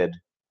COVID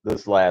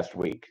this last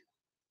week.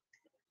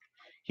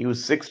 He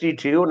was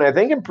 62, and I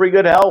think in pretty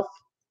good health.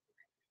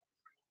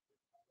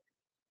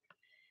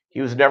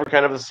 He was never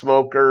kind of a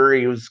smoker.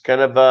 He was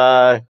kind of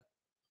a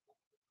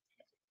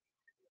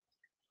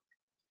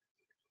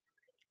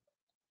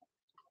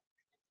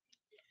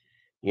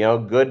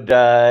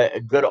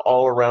good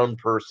all around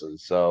person.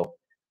 So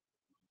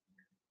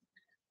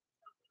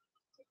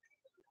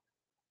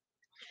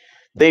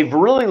they've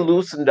really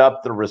loosened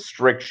up the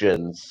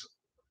restrictions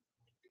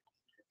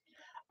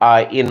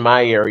in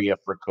my area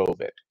for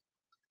COVID.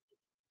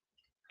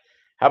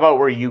 How about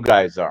where you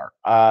guys are?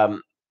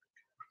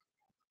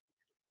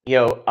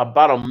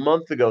 About a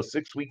month ago,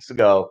 6 weeks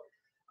ago,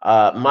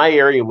 my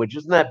area, which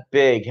isn't that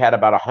big, had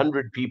about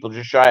 100 people,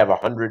 just shy of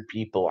 100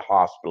 people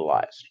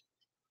hospitalized.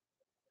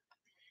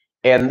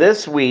 And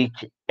this week,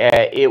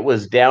 it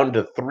was down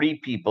to 3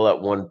 people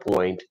at one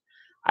point.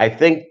 I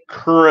think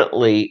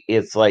currently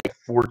it's like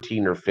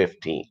 14 or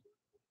 15.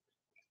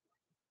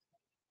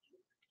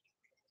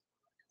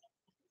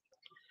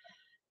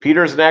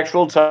 Peter's an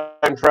actual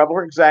time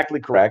traveler, exactly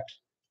correct.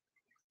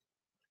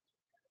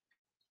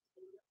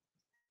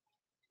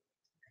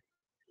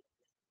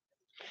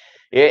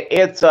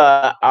 It's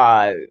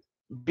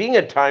being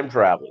a time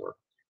traveler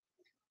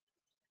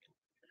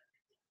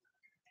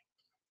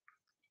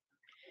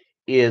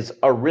is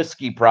a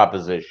risky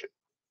proposition.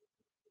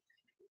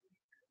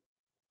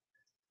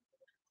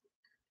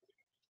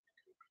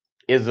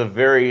 Is a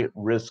very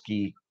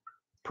risky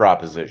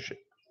proposition.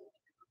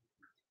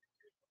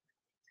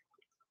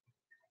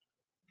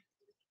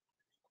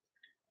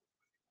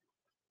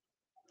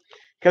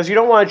 Because you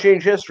don't want to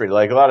change history.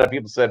 Like a lot of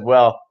people said,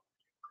 well,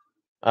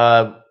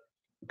 uh,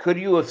 could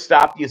you have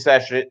stopped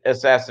the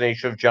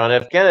assassination of John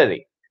F.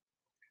 Kennedy?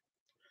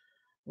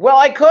 Well,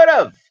 I could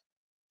have,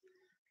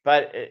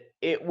 but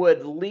it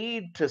would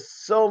lead to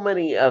so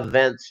many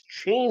events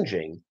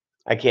changing.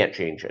 I can't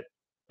change it.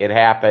 It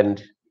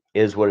happened,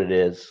 is what it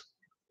is.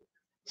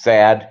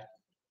 Sad.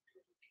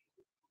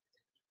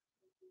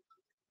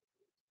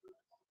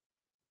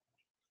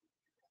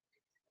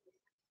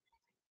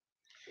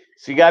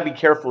 So you got to be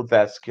careful with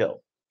that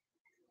skill.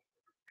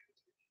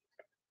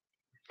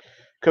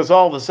 Because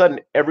all of a sudden,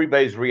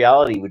 everybody's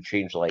reality would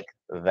change like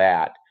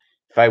that.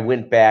 If I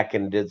went back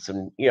and did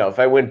some, if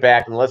I went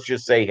back and let's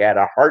just say had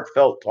a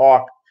heartfelt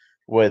talk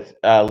with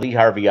Lee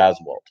Harvey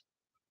Oswald,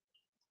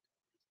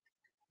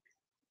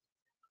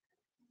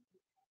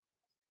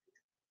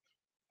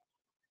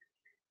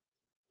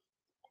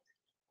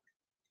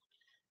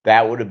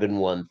 that would have been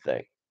one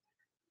thing.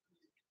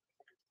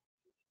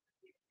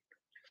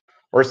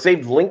 Or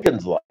saved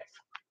Lincoln's life.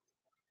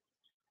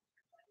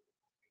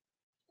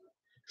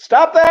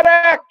 Stop that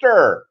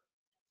actor.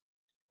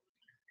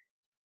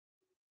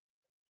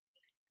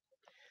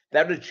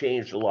 That would have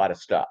changed a lot of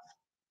stuff.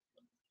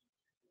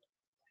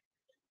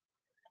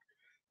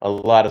 A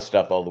lot of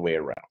stuff all the way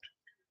around.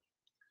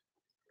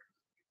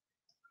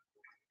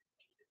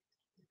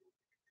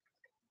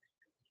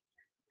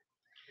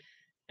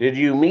 Did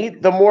you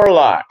meet the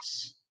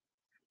Morlocks?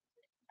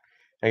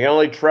 I can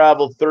only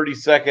travel 30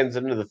 seconds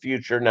into the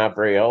future. Not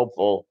very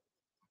helpful.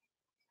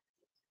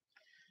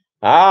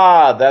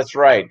 Ah, that's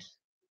right.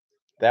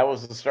 That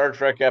was the Star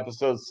Trek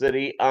episode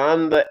City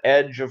on the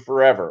Edge of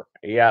Forever.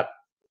 Yep.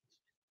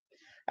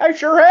 I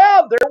sure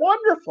have. They're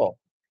wonderful.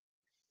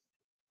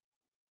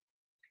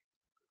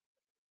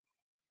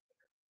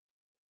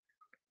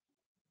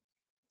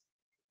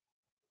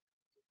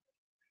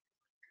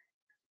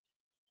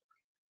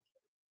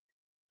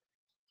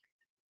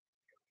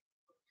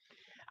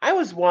 I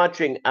was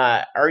watching.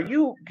 Are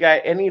you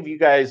guys, any of you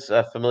guys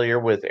familiar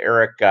with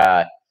Eric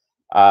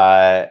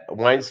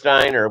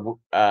Weinstein or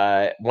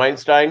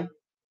Weinstein?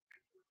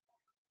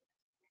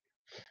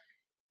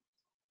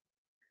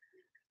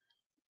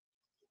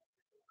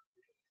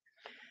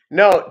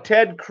 No,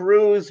 Ted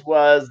Cruz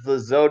was the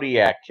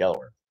Zodiac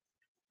killer,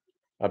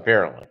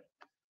 apparently.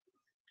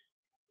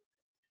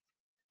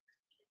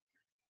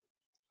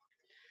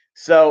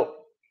 So,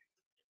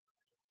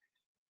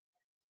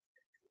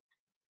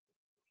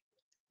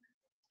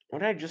 what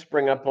did I just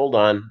bring up? Hold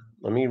on.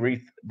 Let me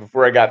read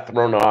before I got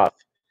thrown off.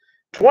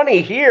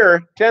 20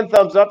 here, 10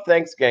 thumbs up.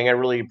 Thanks, gang. I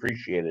really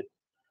appreciate it.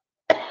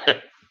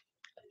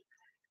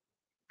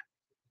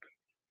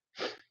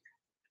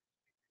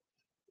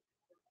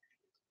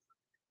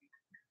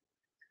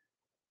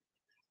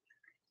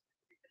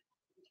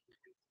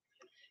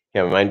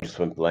 Yeah, mine just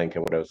went blank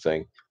on what I was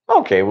saying.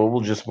 Okay, well,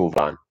 we'll just move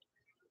on.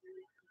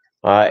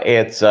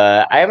 It's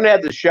I haven't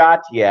had the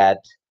shot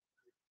yet.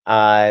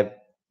 Uh,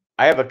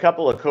 I have a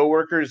couple of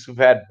coworkers who've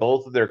had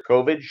both of their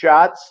COVID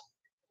shots,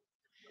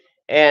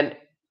 and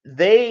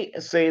they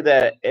say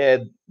that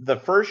the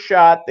first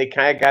shot they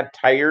kind of got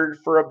tired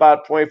for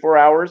about 24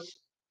 hours.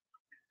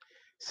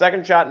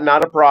 Second shot,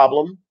 not a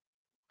problem.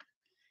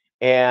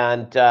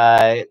 And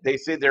they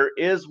say there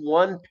is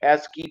one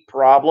pesky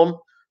problem,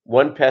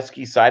 one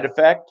pesky side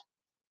effect.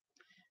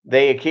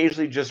 They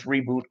occasionally just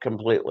reboot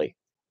completely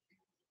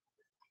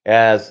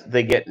as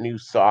they get new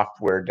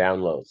software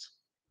downloads.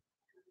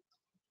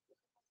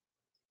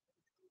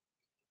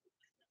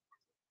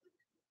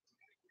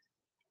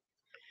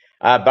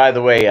 By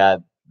the way,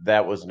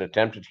 that was an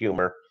attempt at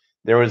humor.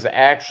 There was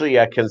actually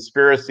a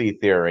conspiracy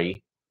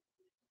theory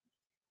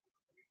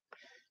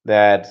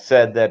that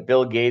said that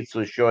Bill Gates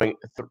was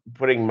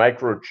putting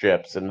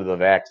microchips into the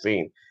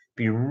vaccine.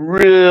 Be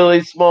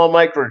really small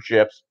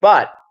microchips,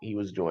 but he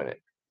was doing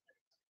it.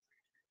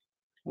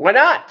 Why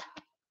not?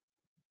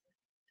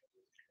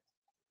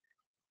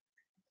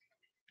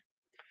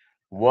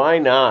 Why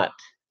not?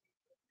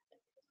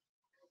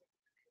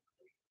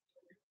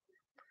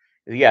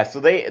 Yeah, so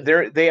they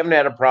haven't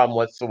had a problem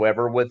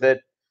whatsoever with it.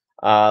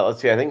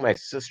 Let's see. I think my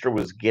sister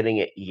was getting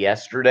it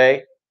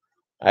yesterday.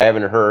 I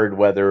haven't heard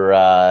whether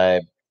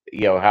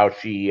how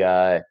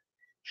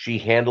she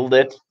handled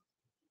it.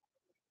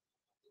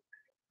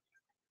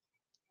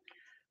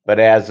 But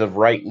as of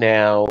right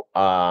now,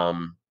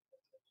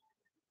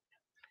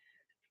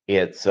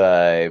 it's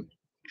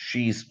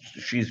she's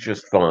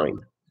just fine.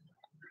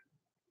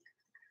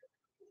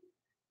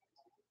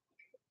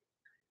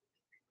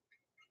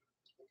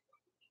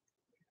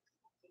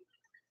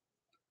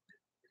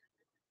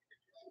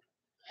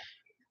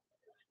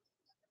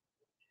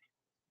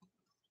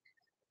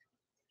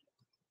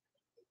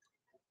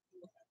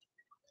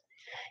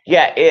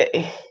 Yeah,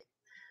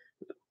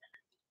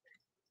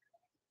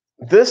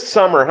 this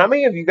summer, how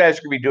many of you guys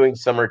are going to be doing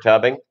summer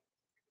tubbing?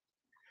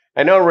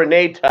 I know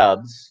Renee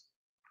tubs.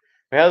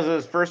 Has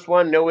his first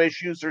one, no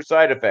issues or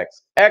side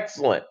effects.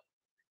 Excellent.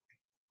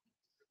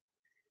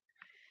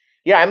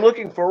 Yeah, I'm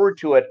looking forward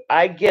to it.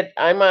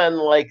 I'm on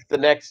like the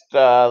next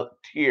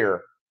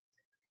tier.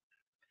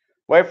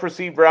 Wife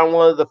received round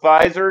one of the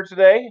Pfizer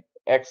today.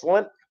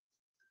 Excellent.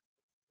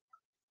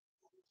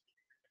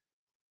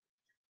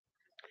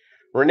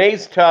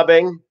 Renee's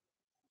tubbing.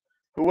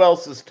 Who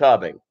else is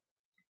tubbing?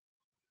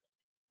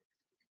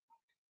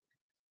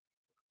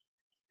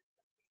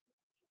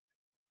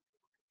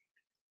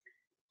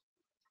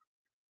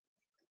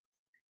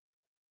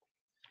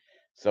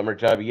 Summer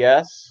tub,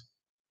 yes.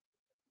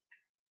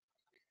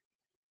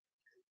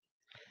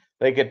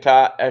 They could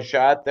a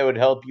shot that would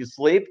help you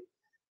sleep.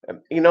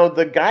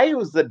 The guy who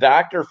was the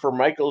doctor for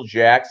Michael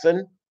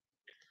Jackson,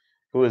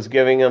 who was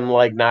giving him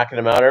like knocking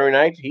him out every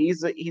night,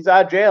 he's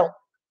out of jail.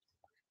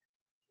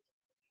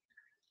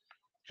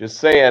 Just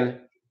saying.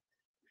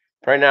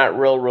 Probably not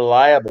real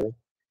reliable.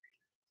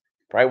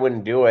 Probably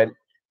wouldn't do it.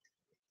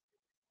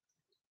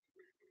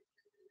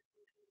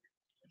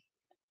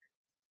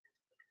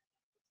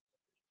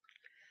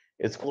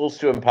 It's close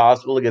to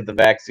impossible to get the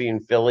vaccine in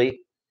Philly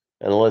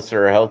unless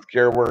there are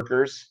healthcare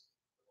workers.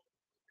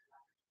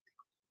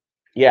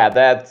 Yeah,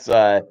 that's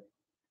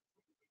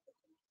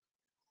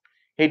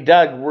Hey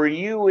Doug, were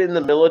you in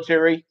the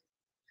military?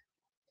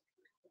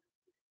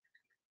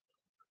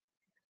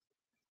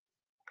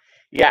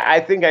 Yeah, I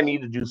think I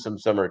need to do some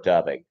summer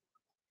tubbing.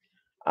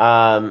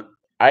 I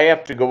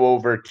have to go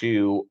over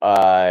to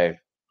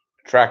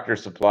Tractor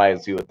Supply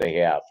and see what they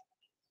have.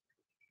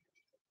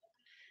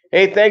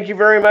 Hey, thank you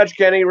very much,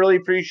 Kenny. Really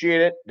appreciate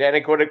it. Danny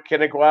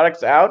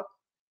Aquatics out.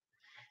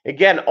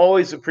 Again,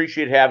 always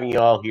appreciate having you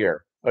all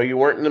here. Oh, you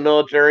weren't in the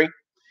military?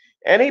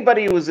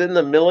 Anybody who was in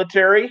the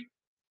military,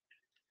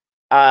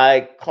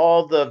 I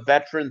call the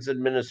Veterans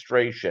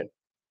Administration.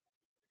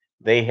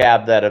 They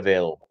have that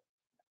available.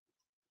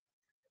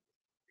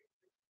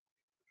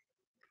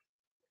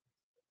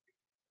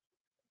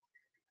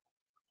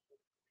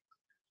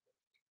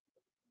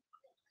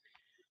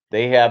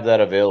 They have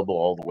that available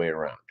all the way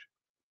around.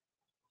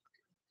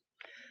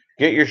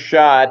 Get your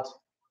shot,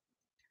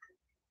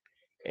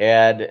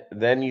 and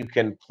then you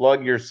can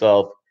plug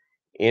yourself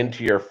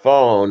into your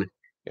phone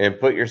and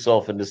put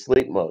yourself into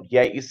sleep mode.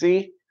 Yeah, you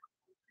see?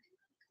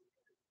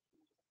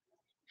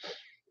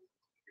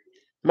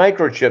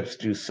 Microchips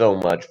do so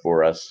much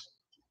for us.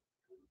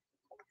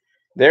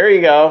 There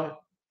you go.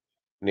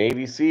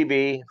 Navy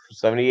CB,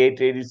 78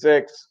 to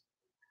 86.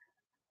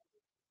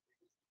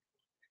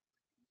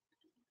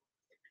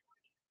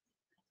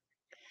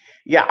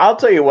 Yeah, I'll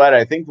tell you what,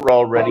 I think we're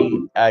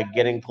already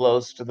getting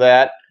close to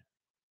that.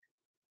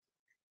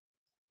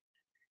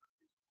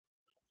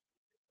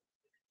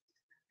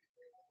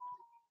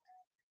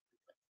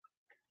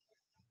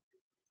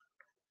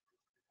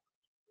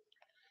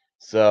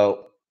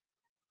 So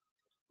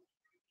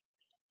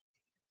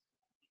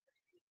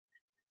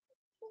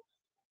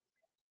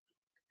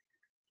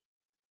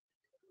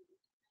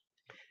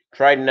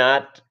try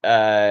not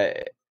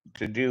to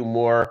do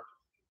more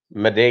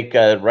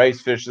Madeika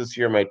rice fish this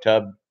year. My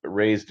tub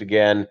raised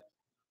again,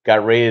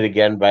 got raided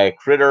again by a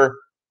critter.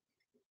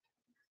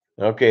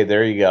 Okay,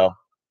 there you go.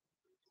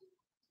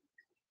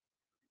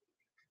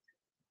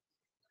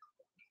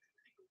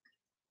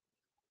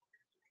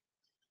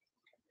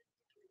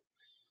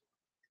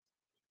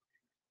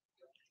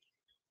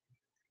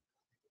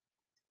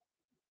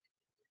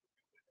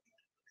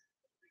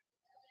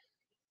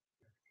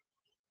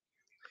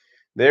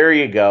 There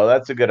you go.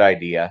 That's a good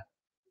idea.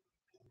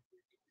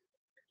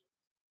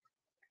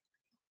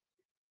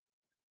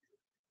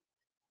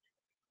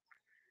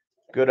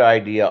 Good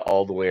idea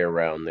all the way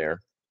around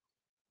there.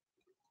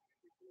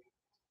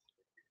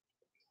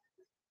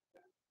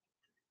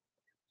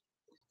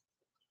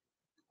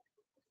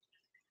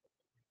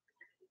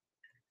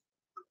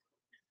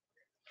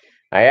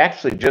 I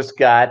actually just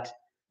got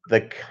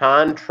the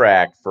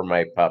contract for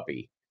my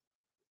puppy.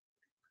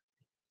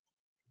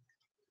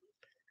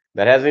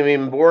 That hasn't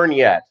even been born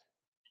yet.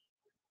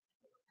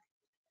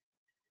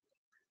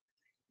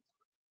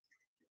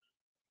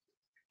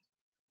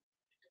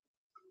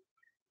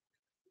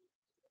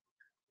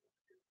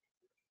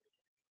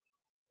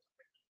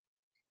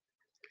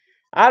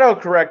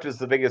 Autocorrect is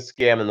the biggest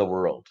scam in the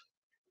world.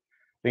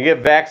 They give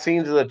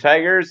vaccines to the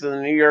tigers in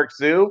the New York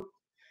Zoo,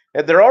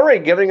 and they're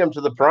already giving them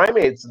to the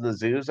primates in the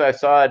zoos. I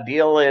saw a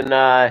deal in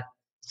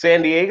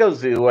San Diego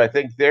Zoo, I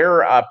think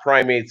their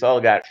primates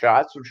all got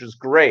shots, which is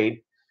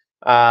great.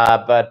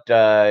 But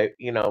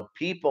you know,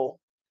 people,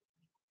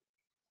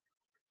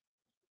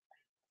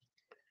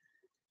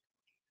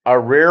 a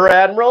rear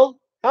admiral,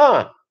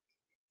 huh?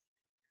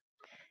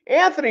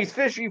 Anthony's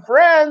fishy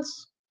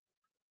friends.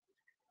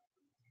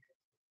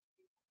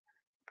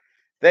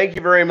 Thank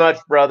you very much,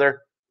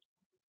 brother.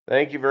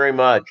 Thank you very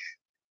much.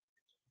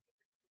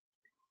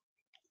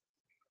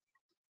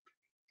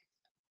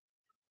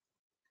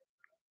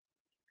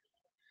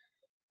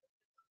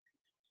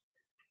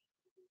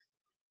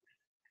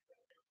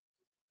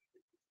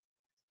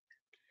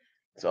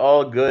 It's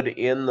all good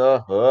in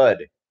the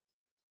hood.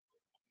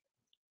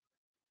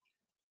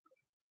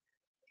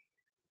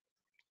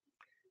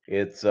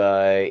 It's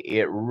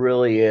it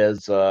really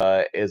is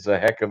a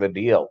heck of a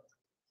deal.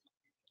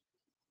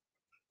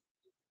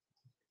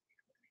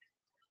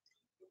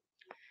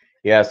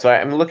 Yeah, so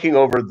I'm looking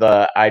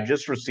over I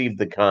just received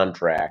the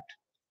contract,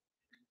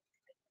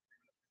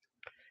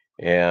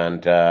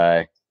 and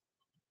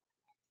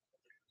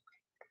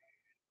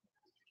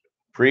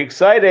pretty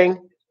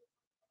exciting.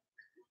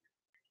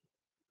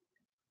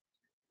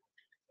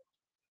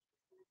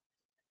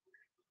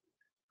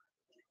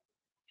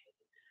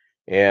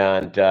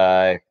 And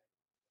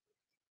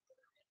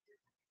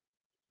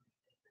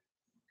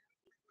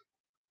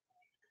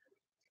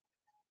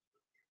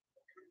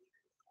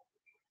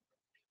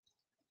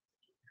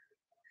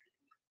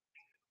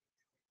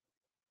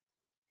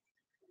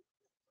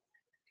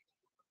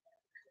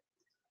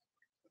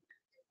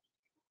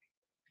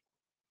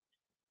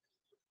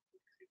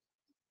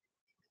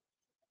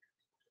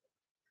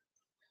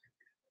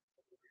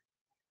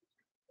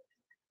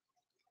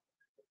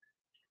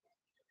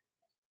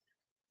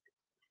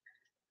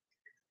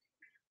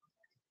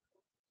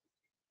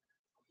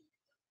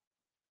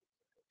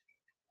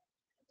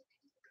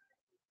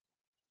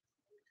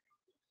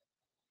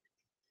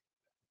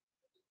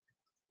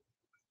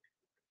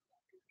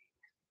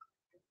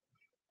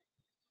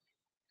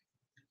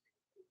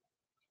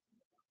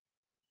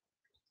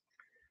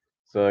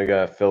so I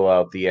gotta fill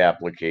out the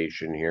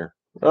application here.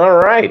 All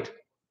right.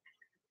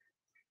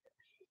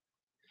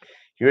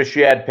 You wish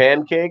you had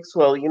pancakes?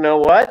 Well, you know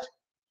what?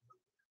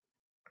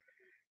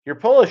 Your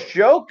Polish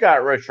joke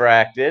got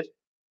retracted.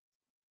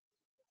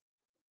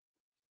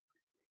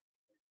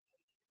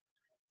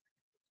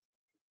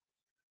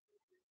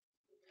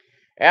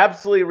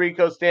 Absolutely,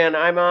 Rico Stan.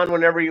 I'm on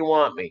whenever you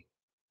want me.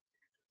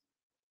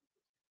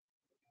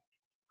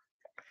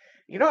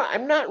 You know,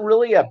 I'm not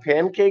really a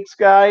pancakes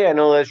guy. I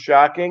know that's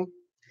shocking.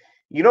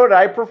 You know what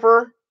I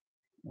prefer?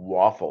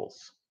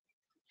 Waffles.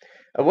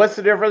 What's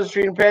the difference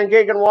between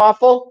pancake and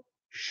waffle?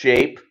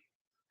 Shape.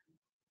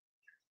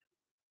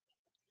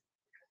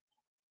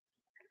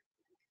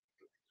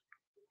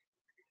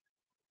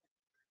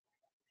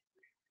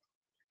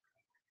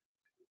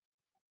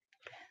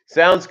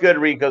 Sounds good,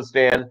 Rico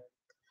Stan.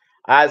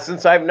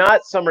 Since I've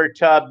not summer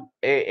tub,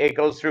 it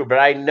goes through, but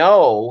I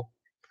know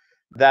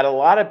that a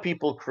lot of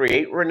people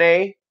create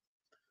Renee.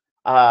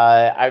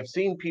 I've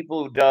seen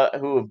people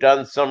who have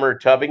done summer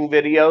tubbing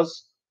videos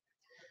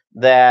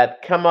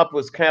that come up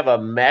with kind of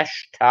a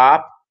mesh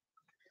top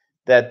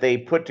that they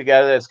put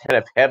together that's kind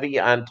of heavy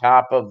on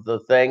top of the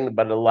thing,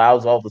 but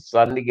allows all the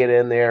sun to get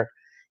in there.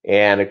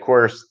 And of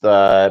course,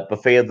 the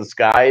buffet of the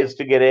skies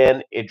to get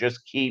in. It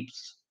just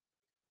keeps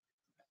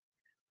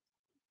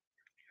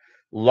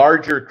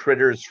larger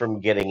critters from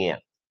getting in.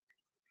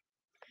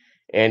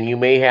 And you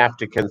may have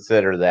to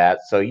consider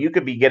that. So you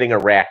could be getting a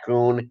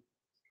raccoon.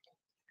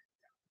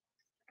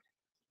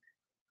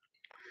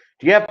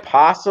 Do you have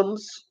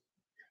possums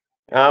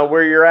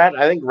where you're at?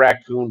 I think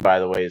raccoon, by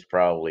the way, is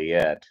probably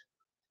it.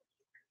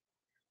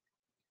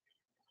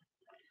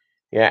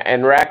 Yeah,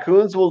 and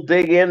raccoons will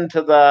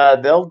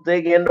they'll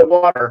dig into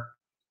water.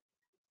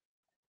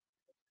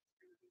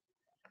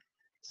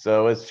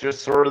 So it's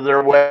just sort of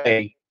their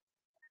way.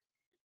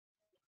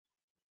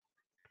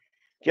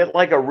 Get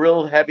like a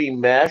real heavy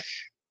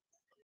mesh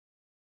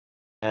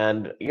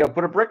and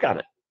put a brick on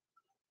it.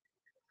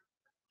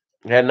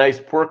 Had a nice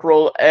pork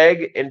roll,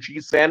 egg, and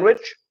cheese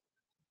sandwich.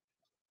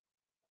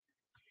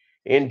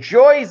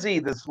 Enjoy Z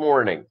this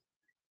morning.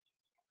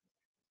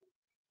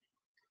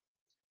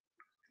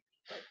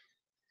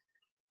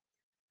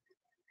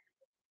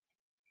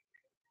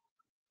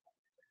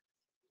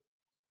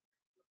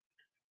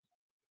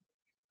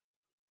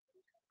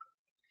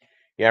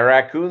 Yeah,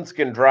 raccoons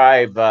can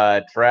drive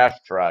trash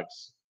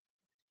trucks.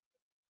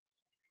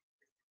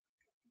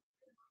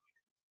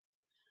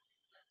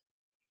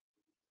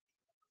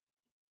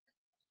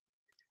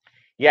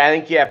 Yeah, I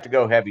think you have to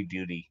go heavy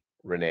duty,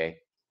 Renee.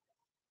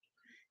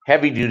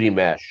 Heavy duty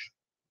mesh.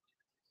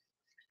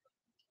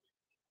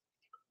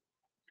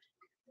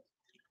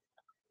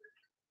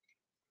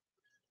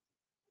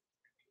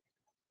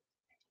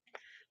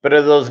 But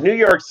those New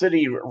York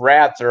City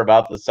rats are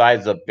about the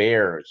size of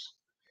bears.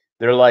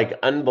 They're like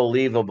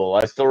unbelievable.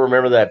 I still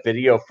remember that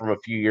video from a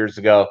few years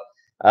ago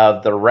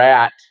of the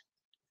rat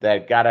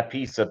that got a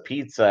piece of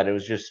pizza and it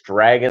was just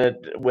dragging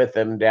it with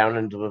him down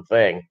into the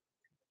thing.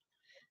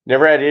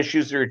 Never had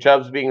issues with your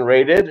tubs being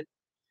raided?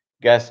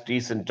 Guess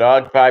decent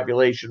dog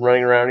population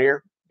running around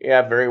here?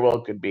 Yeah, very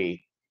well could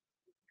be.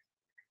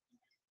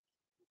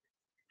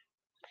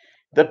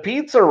 The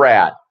pizza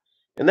rat.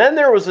 And then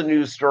there was a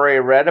news story I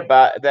read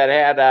about that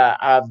had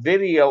a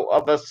video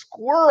of a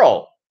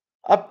squirrel,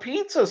 a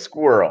pizza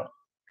squirrel.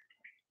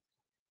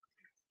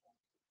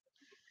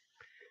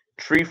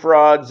 Tree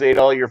frogs ate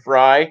all your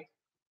fry.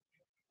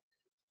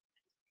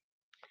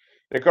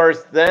 And of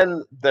course,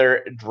 then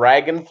there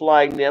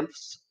dragonfly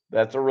nymphs.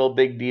 That's a real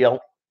big deal.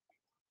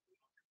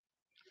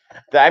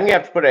 I'm gonna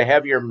have to put a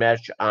heavier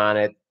mesh on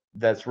it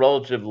that's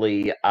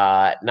relatively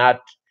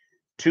not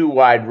too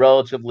wide,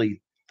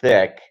 relatively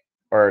thick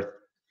or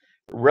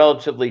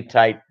relatively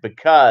tight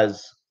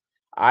because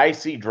I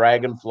see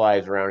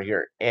dragonflies around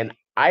here and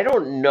I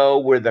don't know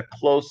where the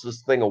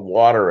closest thing of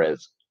water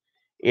is.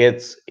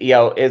 It's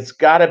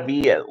got to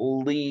be at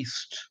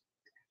least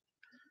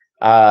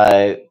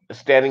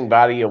standing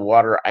body of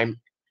water. I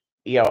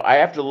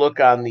have to look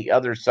on the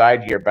other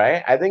side here,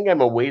 but I think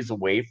I'm a ways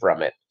away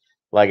from it,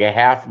 like a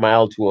half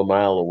mile to a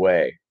mile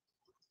away.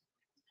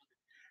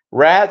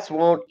 Rats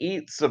won't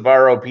eat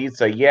Sabaro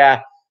pizza.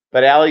 Yeah,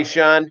 but Ali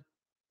Sean,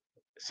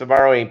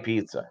 Sabaro ain't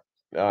pizza.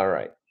 All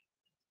right.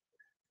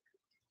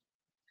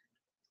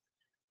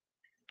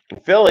 In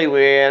Philly,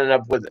 we ended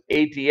up with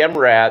ATM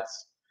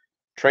rats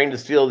trying to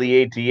steal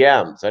the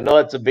ATMs. I know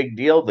that's a big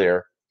deal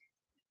there.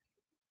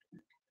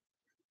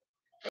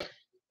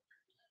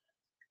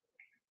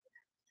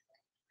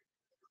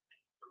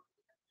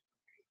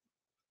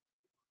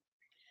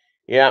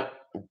 Yeah,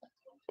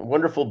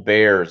 wonderful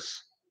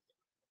bears.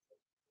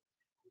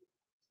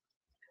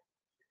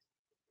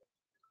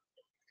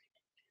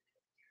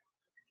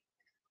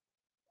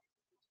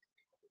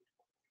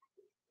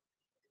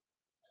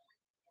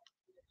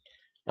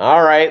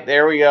 All right,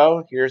 there we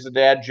go. Here's a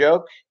dad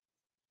joke.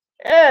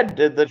 Ed,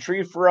 did the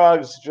tree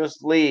frogs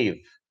just leave?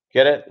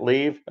 Get it?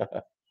 Leave?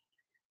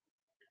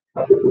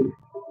 All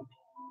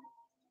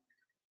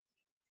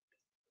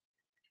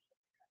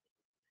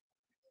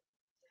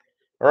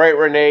right,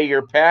 Renee,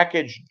 your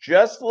package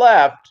just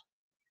left.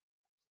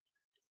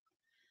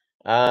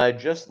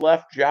 Just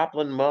left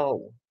Joplin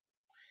Mo.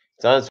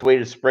 It's on its way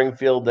to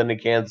Springfield, then to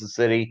Kansas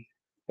City,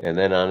 and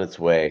then on its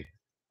way.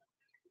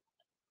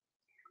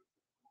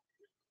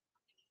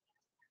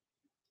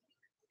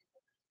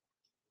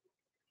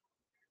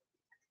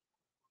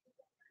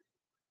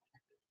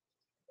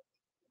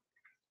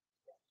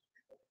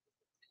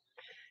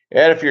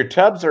 And if your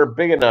tubs are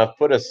big enough,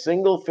 put a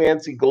single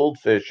fancy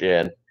goldfish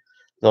in.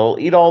 They'll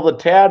eat all the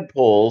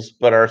tadpoles,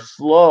 but are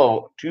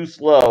too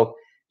slow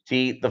to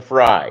eat the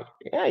fry.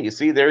 Yeah, you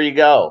see, there you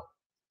go.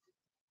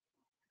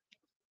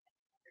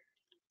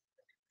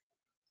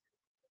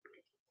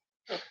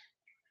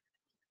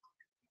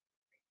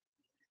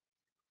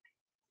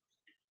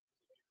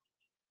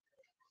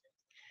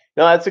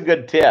 No, that's a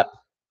good tip.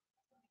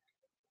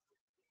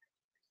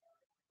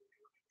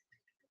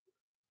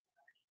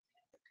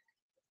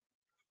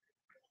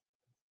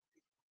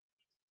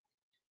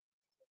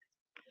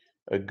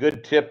 A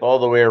good tip all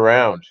the way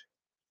around.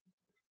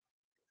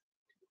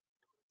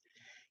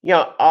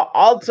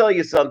 I'll tell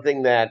you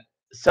something that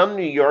some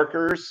New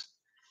Yorkers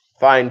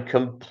find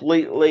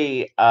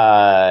completely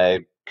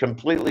gauche,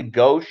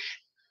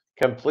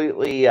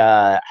 completely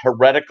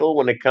heretical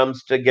when it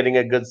comes to getting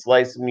a good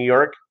slice of New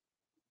York.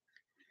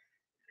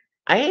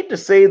 I hate to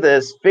say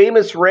this,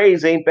 famous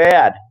Rays ain't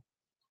bad.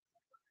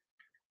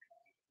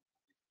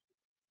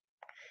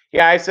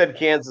 Yeah, I said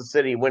Kansas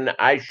City. When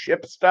I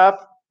ship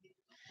stuff,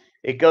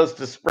 it goes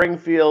to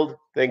Springfield,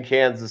 then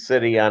Kansas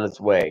City on its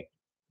way.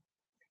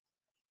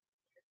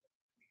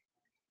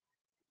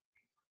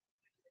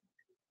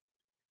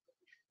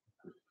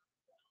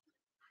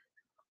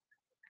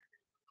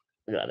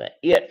 I got an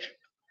itch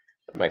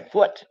on my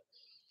foot.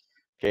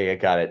 Okay, I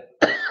got it.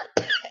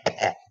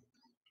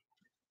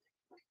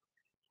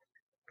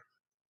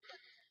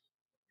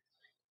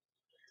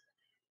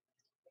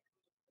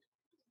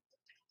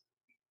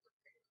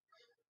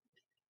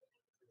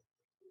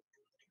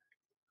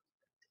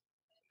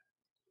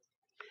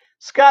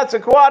 Scott's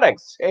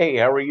Aquatics. Hey,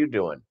 how are you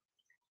doing?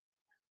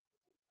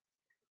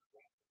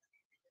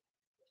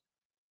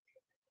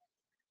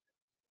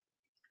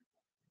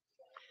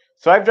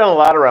 So I've done a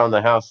lot around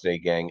the house today,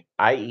 gang.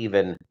 I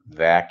even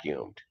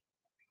vacuumed.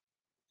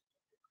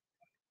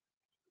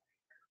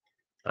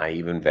 I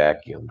even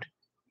vacuumed.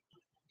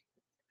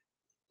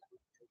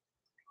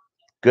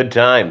 Good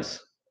times.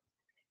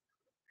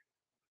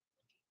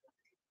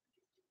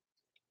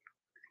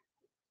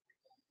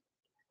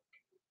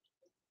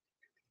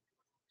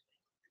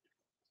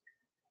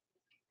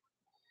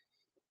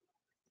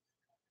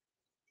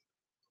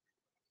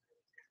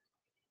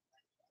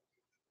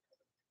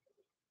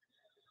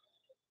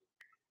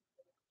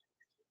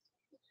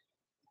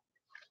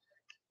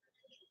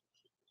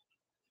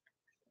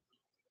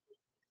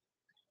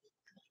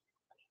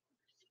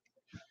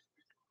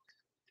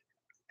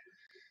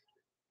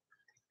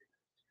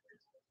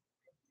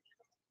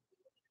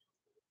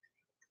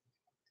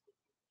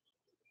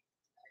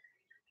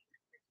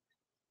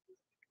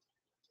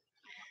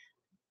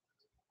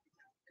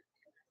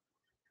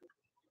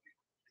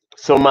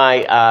 So so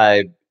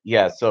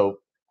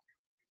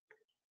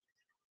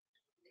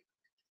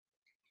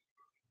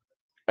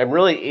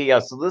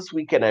so this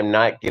weekend I'm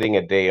not getting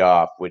a day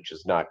off, which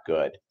is not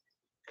good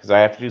because I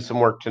have to do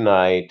some work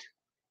tonight.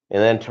 And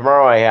then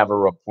tomorrow I have a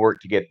report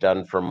to get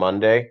done for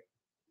Monday.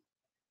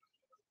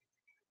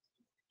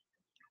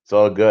 It's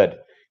all good.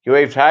 You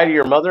waved hi to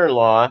your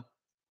mother-in-law.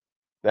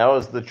 That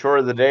was the chore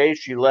of the day.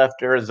 She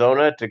left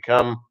Arizona to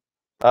come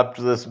up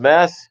to this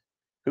mess.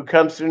 Who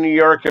comes to New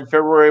York in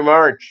February,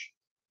 March?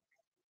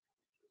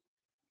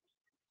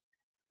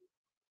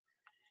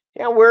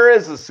 Yeah, where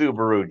is the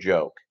Subaru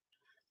joke?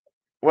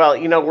 Well,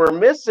 we're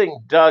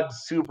missing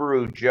Doug's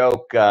Subaru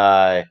joke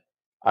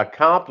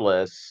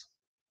accomplice,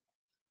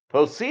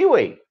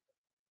 Posiwi.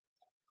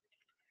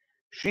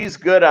 She's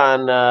good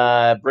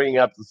on bringing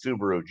up the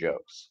Subaru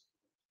jokes.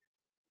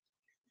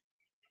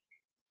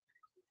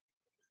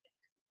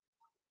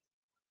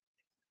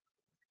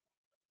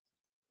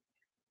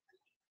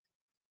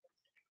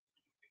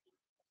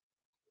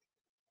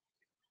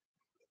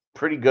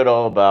 Pretty good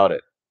all about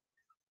it.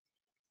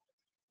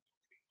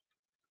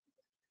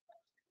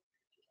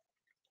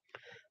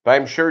 But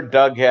I'm sure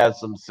Doug has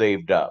some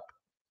saved up.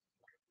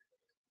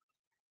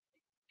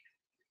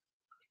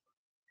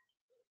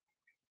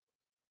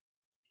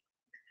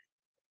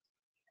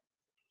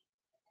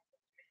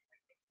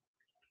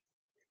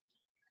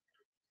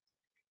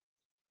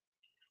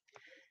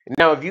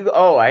 Now, have you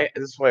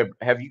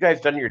guys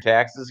done your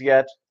taxes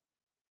yet?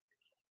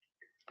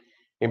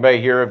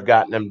 Anybody here have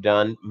gotten them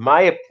done?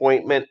 My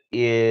appointment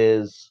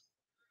is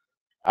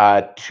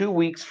 2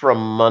 weeks from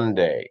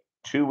Monday.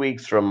 2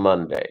 weeks from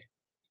Monday.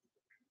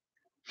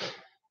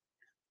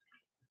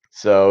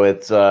 So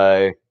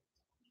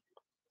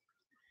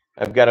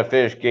I've got to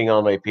finish getting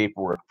all my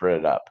paperwork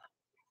printed up.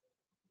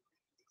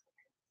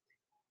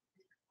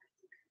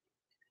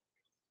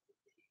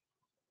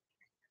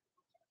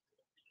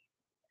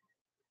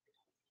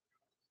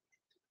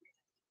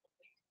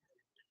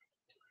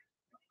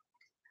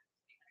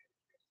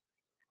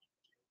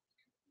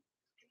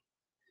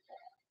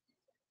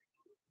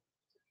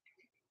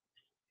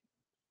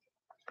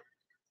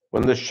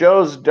 When the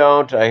shows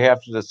don't, I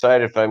have to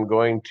decide if I'm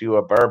going to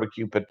a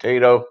barbecue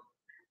potato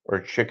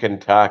or chicken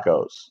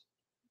tacos.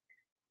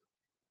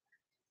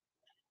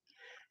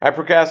 I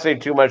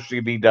procrastinate too much to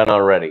be done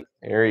already.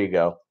 There you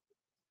go.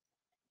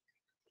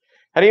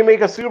 How do you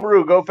make a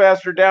Subaru go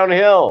faster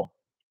downhill?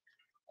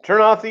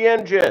 Turn off the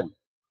engine.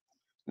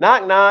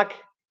 Knock, knock.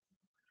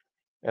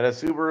 At a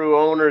Subaru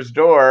owner's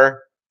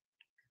door.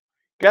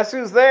 Guess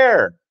who's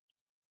there?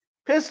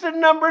 Piston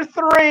number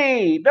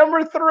three.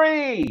 Number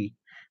three.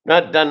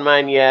 Not done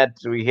mine yet.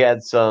 We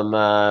had some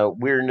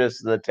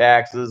weirdness in the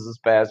taxes this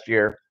past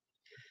year.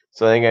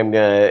 So I think I'm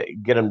going to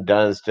get them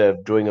done instead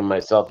of doing them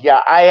myself.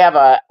 Yeah, I have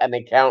an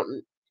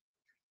accountant.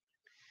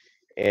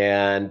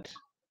 And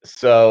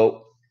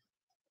so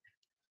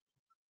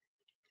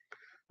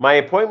my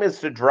appointment is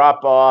to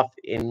drop off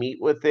and meet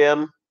with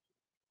him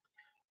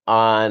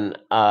on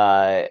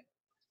the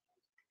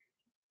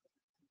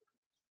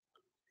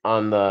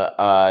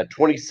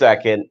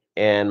 22nd,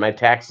 and my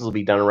taxes will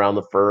be done around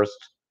the 1st,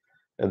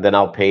 and then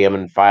I'll pay him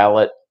and file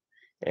it,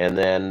 and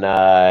then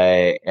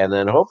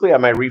hopefully I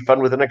might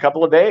refund within a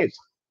couple of days.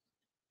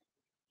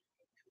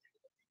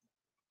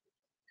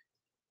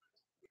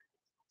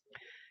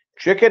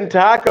 Chicken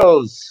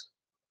tacos.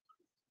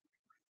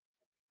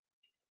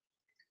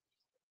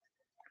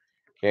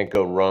 Can't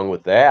go wrong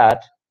with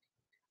that.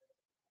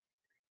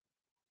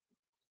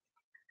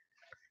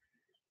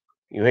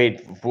 You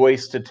hate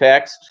voice to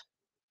text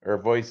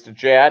or voice to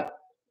chat?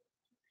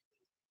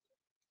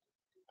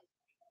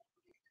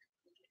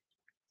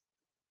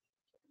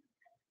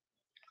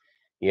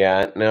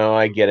 Yeah, no,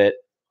 I get it.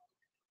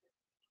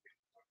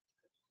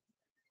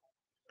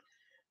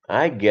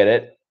 I get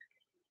it.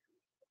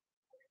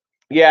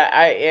 Yeah,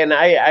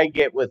 I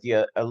get with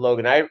you,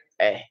 Logan. I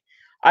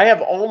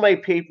have all my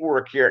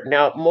paperwork here.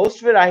 Now,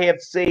 most of it I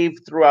have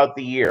saved throughout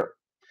the year,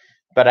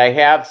 but I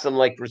have some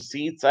like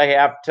receipts I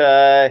have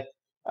to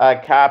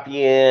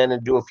copy in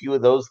and do a few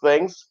of those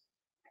things.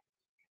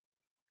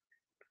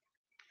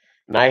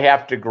 And I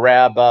have to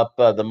grab up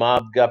the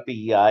Mobb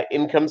Guppy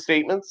income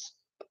statements.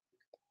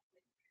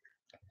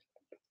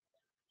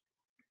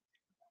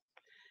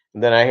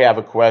 And then I have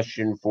a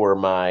question for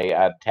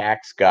my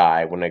tax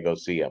guy when I go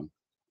see him.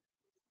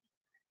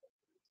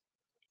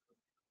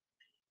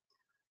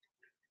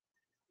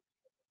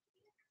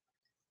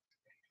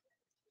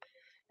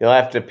 You'll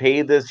have to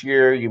pay this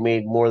year. You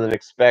made more than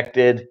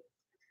expected,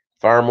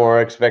 far more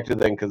expected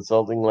than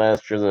consulting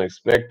last year than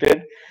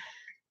expected.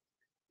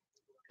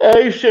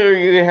 Are you sure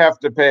you have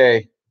to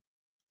pay?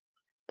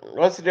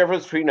 What's the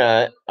difference between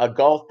a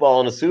golf ball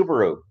and a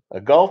Subaru? A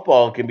golf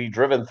ball can be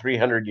driven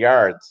 300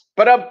 yards.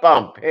 But a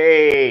bump.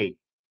 Hey,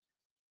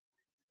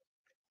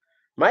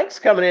 Mike's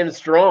coming in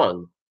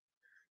strong.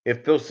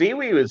 If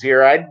Posiwi was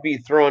here, I'd be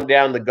throwing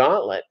down the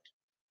gauntlet.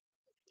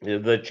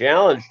 The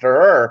challenge to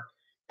her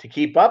to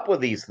keep up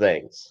with these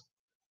things.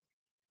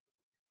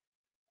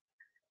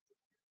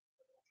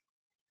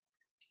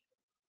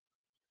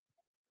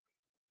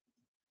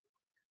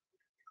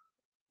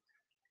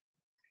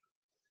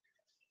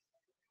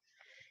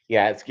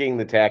 Yeah, it's getting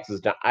the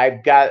taxes done.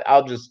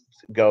 I'll just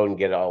go and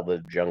get all the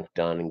junk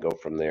done and go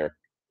from there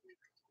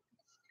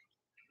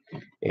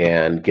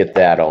and get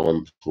that all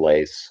in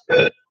place.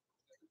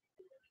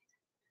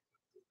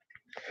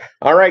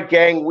 All right,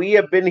 gang, we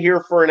have been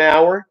here for an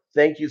hour.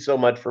 Thank you so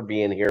much for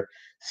being here.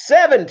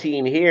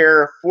 17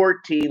 here,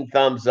 14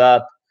 thumbs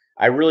up.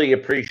 I really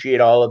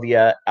appreciate all of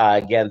you.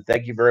 Again,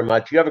 thank you very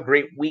much. You have a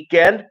great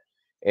weekend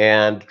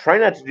and try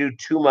not to do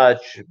too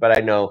much, but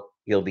I know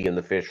you'll be in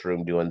the fish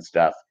room doing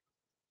stuff.